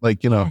even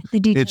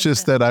it's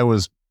just that I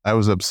was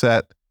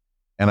upset,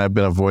 and I've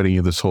been avoiding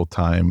you this whole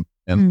time.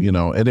 And,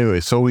 anyway,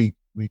 so we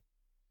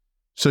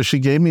So she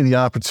gave me the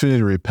opportunity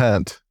to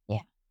repent. Yeah.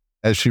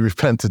 As she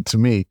repented to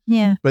me.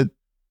 Yeah.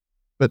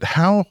 But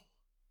how,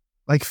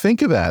 like,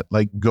 think of that,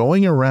 like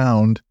going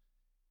around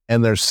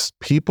and there's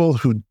people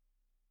who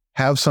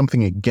have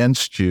something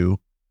against you.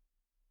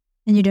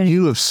 And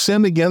you have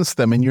sinned against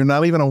them and you're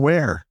not even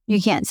aware. You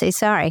can't say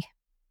sorry.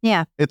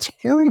 Yeah. It's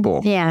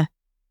horrible. Yeah.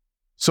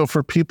 So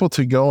for people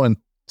to go and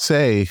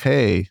say,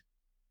 hey,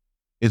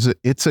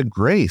 it's a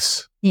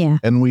grace. Yeah.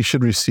 And we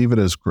should receive it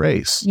as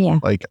grace. Yeah.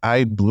 Like,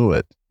 I blew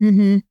it.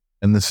 Mm-hmm.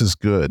 And this is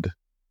good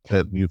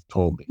that you've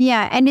told me.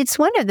 Yeah. And it's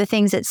one of the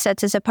things that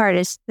sets us apart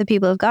as the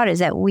people of God is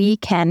that we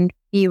can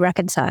be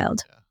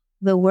reconciled. Yeah.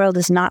 The world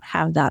does not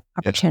have that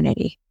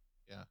opportunity.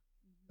 Yeah.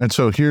 And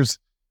so here's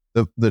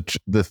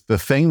the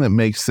thing that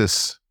makes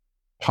this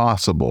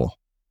possible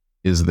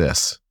is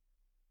this.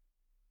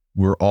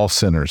 We're all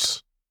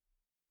sinners.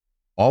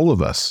 All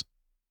of us.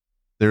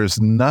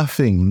 There's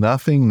nothing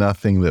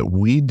that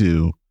we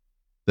do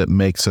that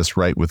makes us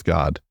right with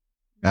God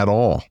at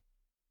all.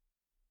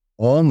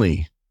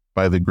 Only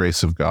by the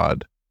grace of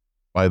God,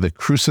 by the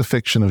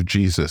crucifixion of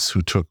Jesus,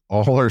 who took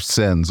all our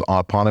sins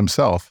upon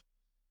himself,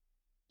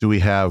 do we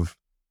have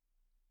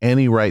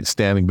any right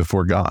standing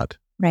before God.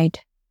 Right.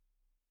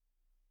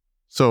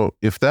 So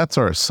if that's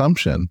our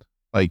assumption,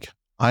 like,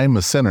 I'm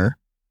a sinner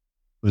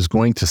who's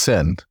going to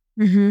sin,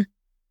 mm-hmm.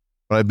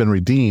 but I've been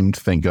redeemed,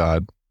 thank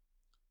God,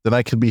 then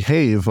I can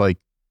behave like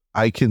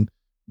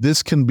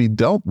this can be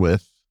dealt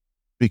with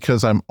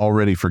because I'm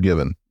already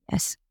forgiven.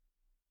 Yes.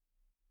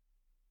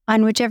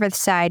 On whichever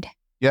side,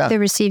 yeah, the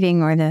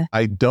receiving or the...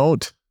 I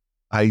don't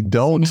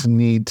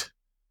need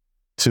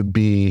to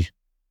be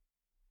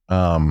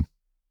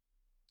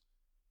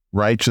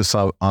righteous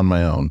on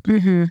my own.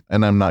 Mm-hmm.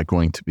 And I'm not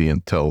going to be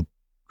until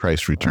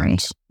Christ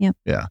returns. Right. Yep.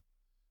 Yeah.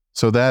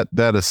 So that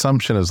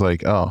assumption is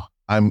like, oh,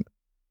 I'm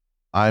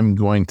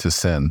going to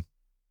sin.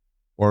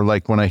 Or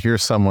like when I hear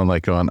someone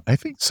like going, I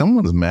think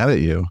someone's mad at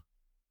you.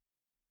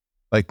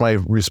 Like my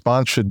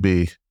response should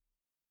be,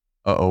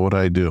 what did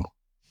I do?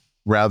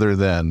 Rather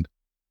than,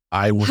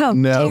 I would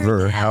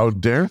never, how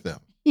dare them?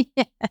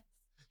 Yeah.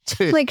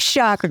 Like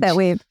shocked that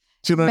we've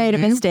made a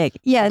mistake.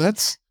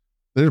 Yes.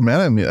 They're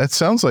mad at me. That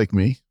sounds like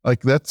me.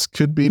 Like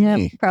could be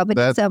me. Probably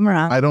did something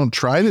wrong. I don't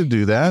try to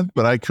do that,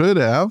 but I could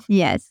have.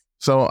 Yes.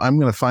 So I'm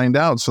going to find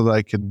out so that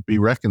I can be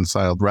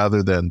reconciled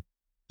rather than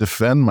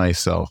defend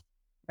myself.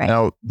 Right.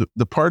 Now,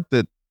 the part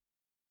that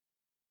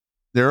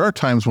there are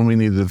times when we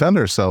need to defend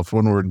ourselves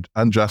when we're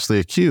unjustly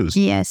accused.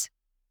 Yes.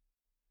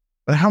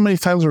 But how many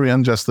times are we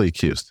unjustly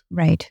accused?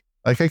 Right.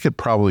 Like I could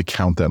probably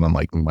count that on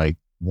like my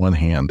one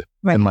hand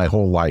in my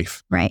whole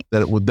life. Right.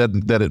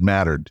 That it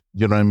mattered.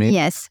 You know what I mean?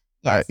 Yes.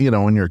 Yes.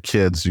 When you're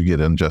kids, you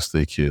get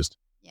unjustly accused.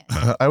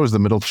 Yes. I was the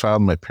middle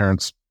child. My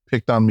parents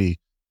picked on me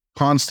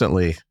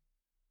constantly.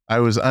 I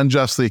was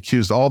unjustly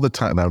accused all the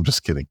time. No, I'm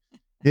just kidding.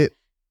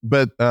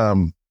 But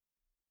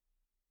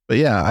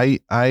yeah, I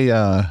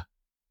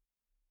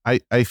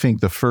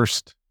think the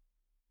first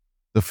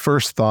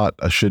thought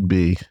should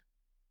be,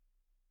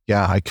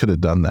 yeah, I could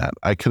have done that.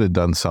 I could have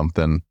done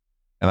something,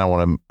 and I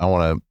want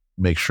to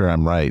make sure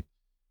I'm right.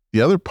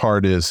 The other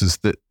part is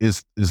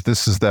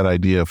that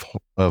idea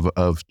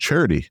of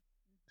charity,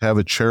 to have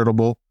a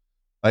charitable,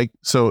 like,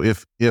 so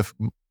if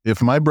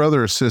my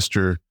brother or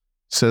sister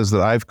says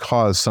that I've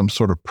caused some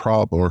sort of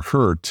problem or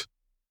hurt,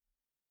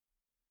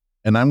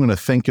 and I'm going to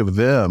think of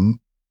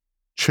them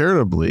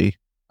charitably,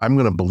 I'm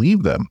going to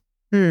believe them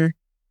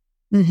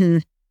mm-hmm.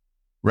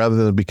 rather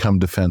than become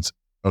defensive.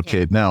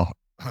 Okay, Now,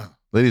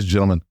 ladies and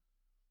gentlemen,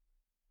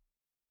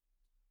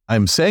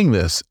 I'm saying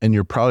this, and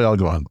you're probably all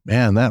going,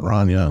 man, that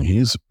Ron Young,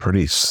 he's a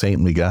pretty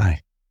saintly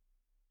guy.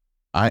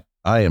 I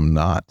am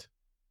not.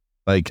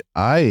 Like,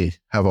 I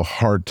have a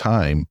hard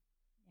time.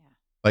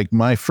 Like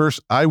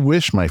I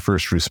wish my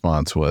first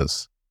response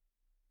was,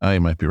 you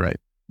might be right.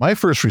 My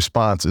first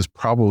response is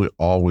probably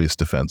always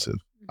defensive.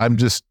 I'm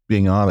just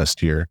being honest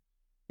here.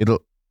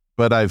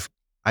 But I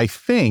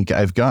think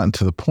I've gotten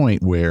to the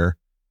point where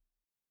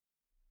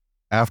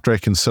after I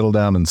can settle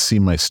down and see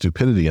my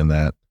stupidity in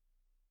that,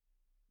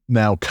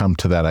 now come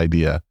to that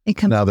idea.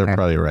 Now they're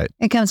probably right.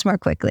 It comes more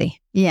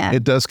quickly. Yeah.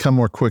 It does come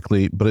more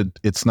quickly, but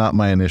it's not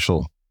my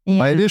initial. Yeah.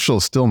 My initial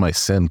is still my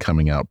sin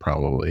coming out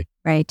probably.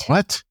 Right.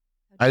 What?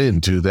 I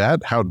didn't do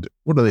that.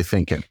 What are they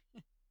thinking?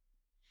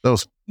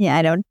 Those.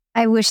 Yeah,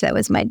 I wish that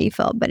was my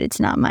default, but it's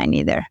not mine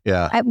either.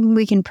 Yeah.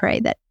 We can pray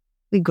that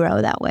we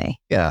grow that way.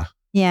 Yeah.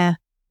 Yeah.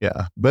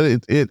 Yeah.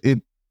 But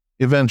it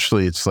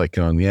eventually it's like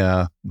going,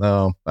 yeah,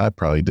 no, I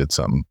probably did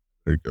something.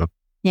 There you go.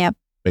 Yep.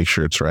 Make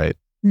sure it's right.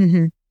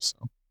 Mm-hmm. So,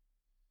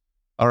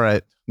 all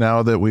right.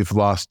 Now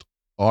that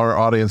our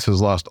audience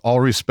has lost all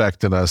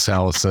respect in us,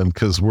 Allison,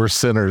 because we're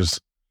sinners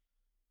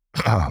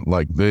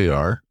like they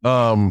are.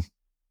 No,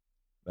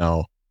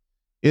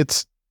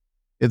 it's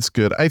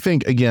good. I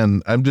think,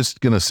 again, I'm just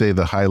going to say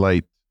the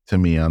highlight to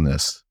me on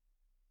this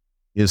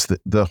is that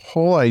the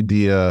whole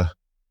idea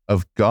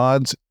of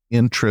God's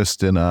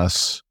interest in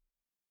us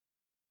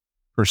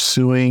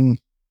pursuing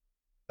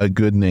a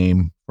good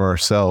name for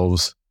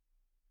ourselves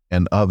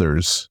and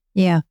others.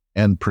 Yeah.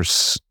 and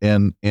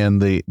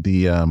the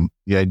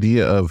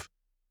idea of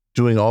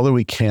doing all that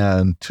we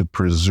can to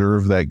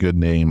preserve that good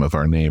name of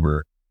our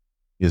neighbor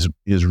is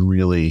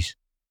really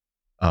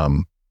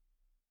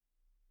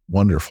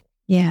wonderful.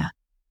 Yeah.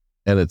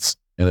 And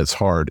it's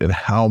hard, and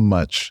how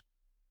much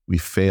we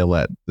fail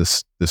at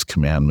this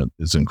commandment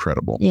is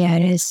incredible. Yeah,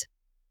 it is.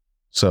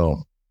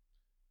 So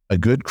a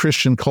good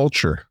Christian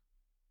culture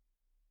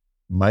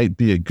might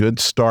be a good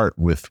start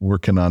with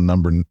working on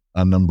number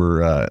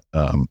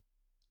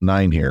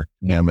 9 here,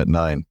 commandment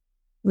 9.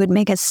 Would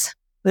make us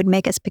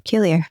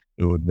peculiar.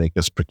 It would make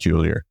us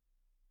peculiar.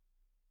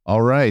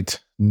 All right.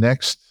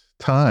 Next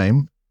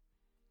time,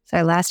 it's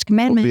our last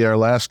commandment. Will be our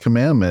last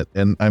commandment,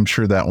 and I'm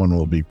sure that one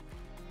will be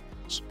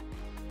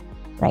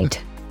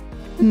right.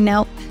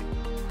 Nope.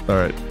 All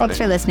right. Thanks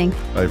for listening.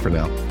 Bye for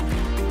now.